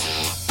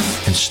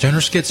 And Stoner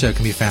Schizo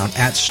can be found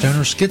at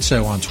Stoner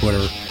Schizo on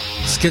Twitter.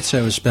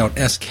 Schizo is spelled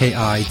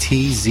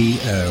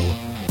Skitzo.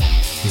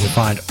 You can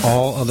find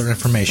all other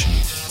information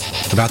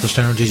about the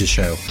Stoner Jesus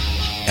Show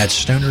at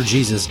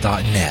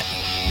stonerjesus.net.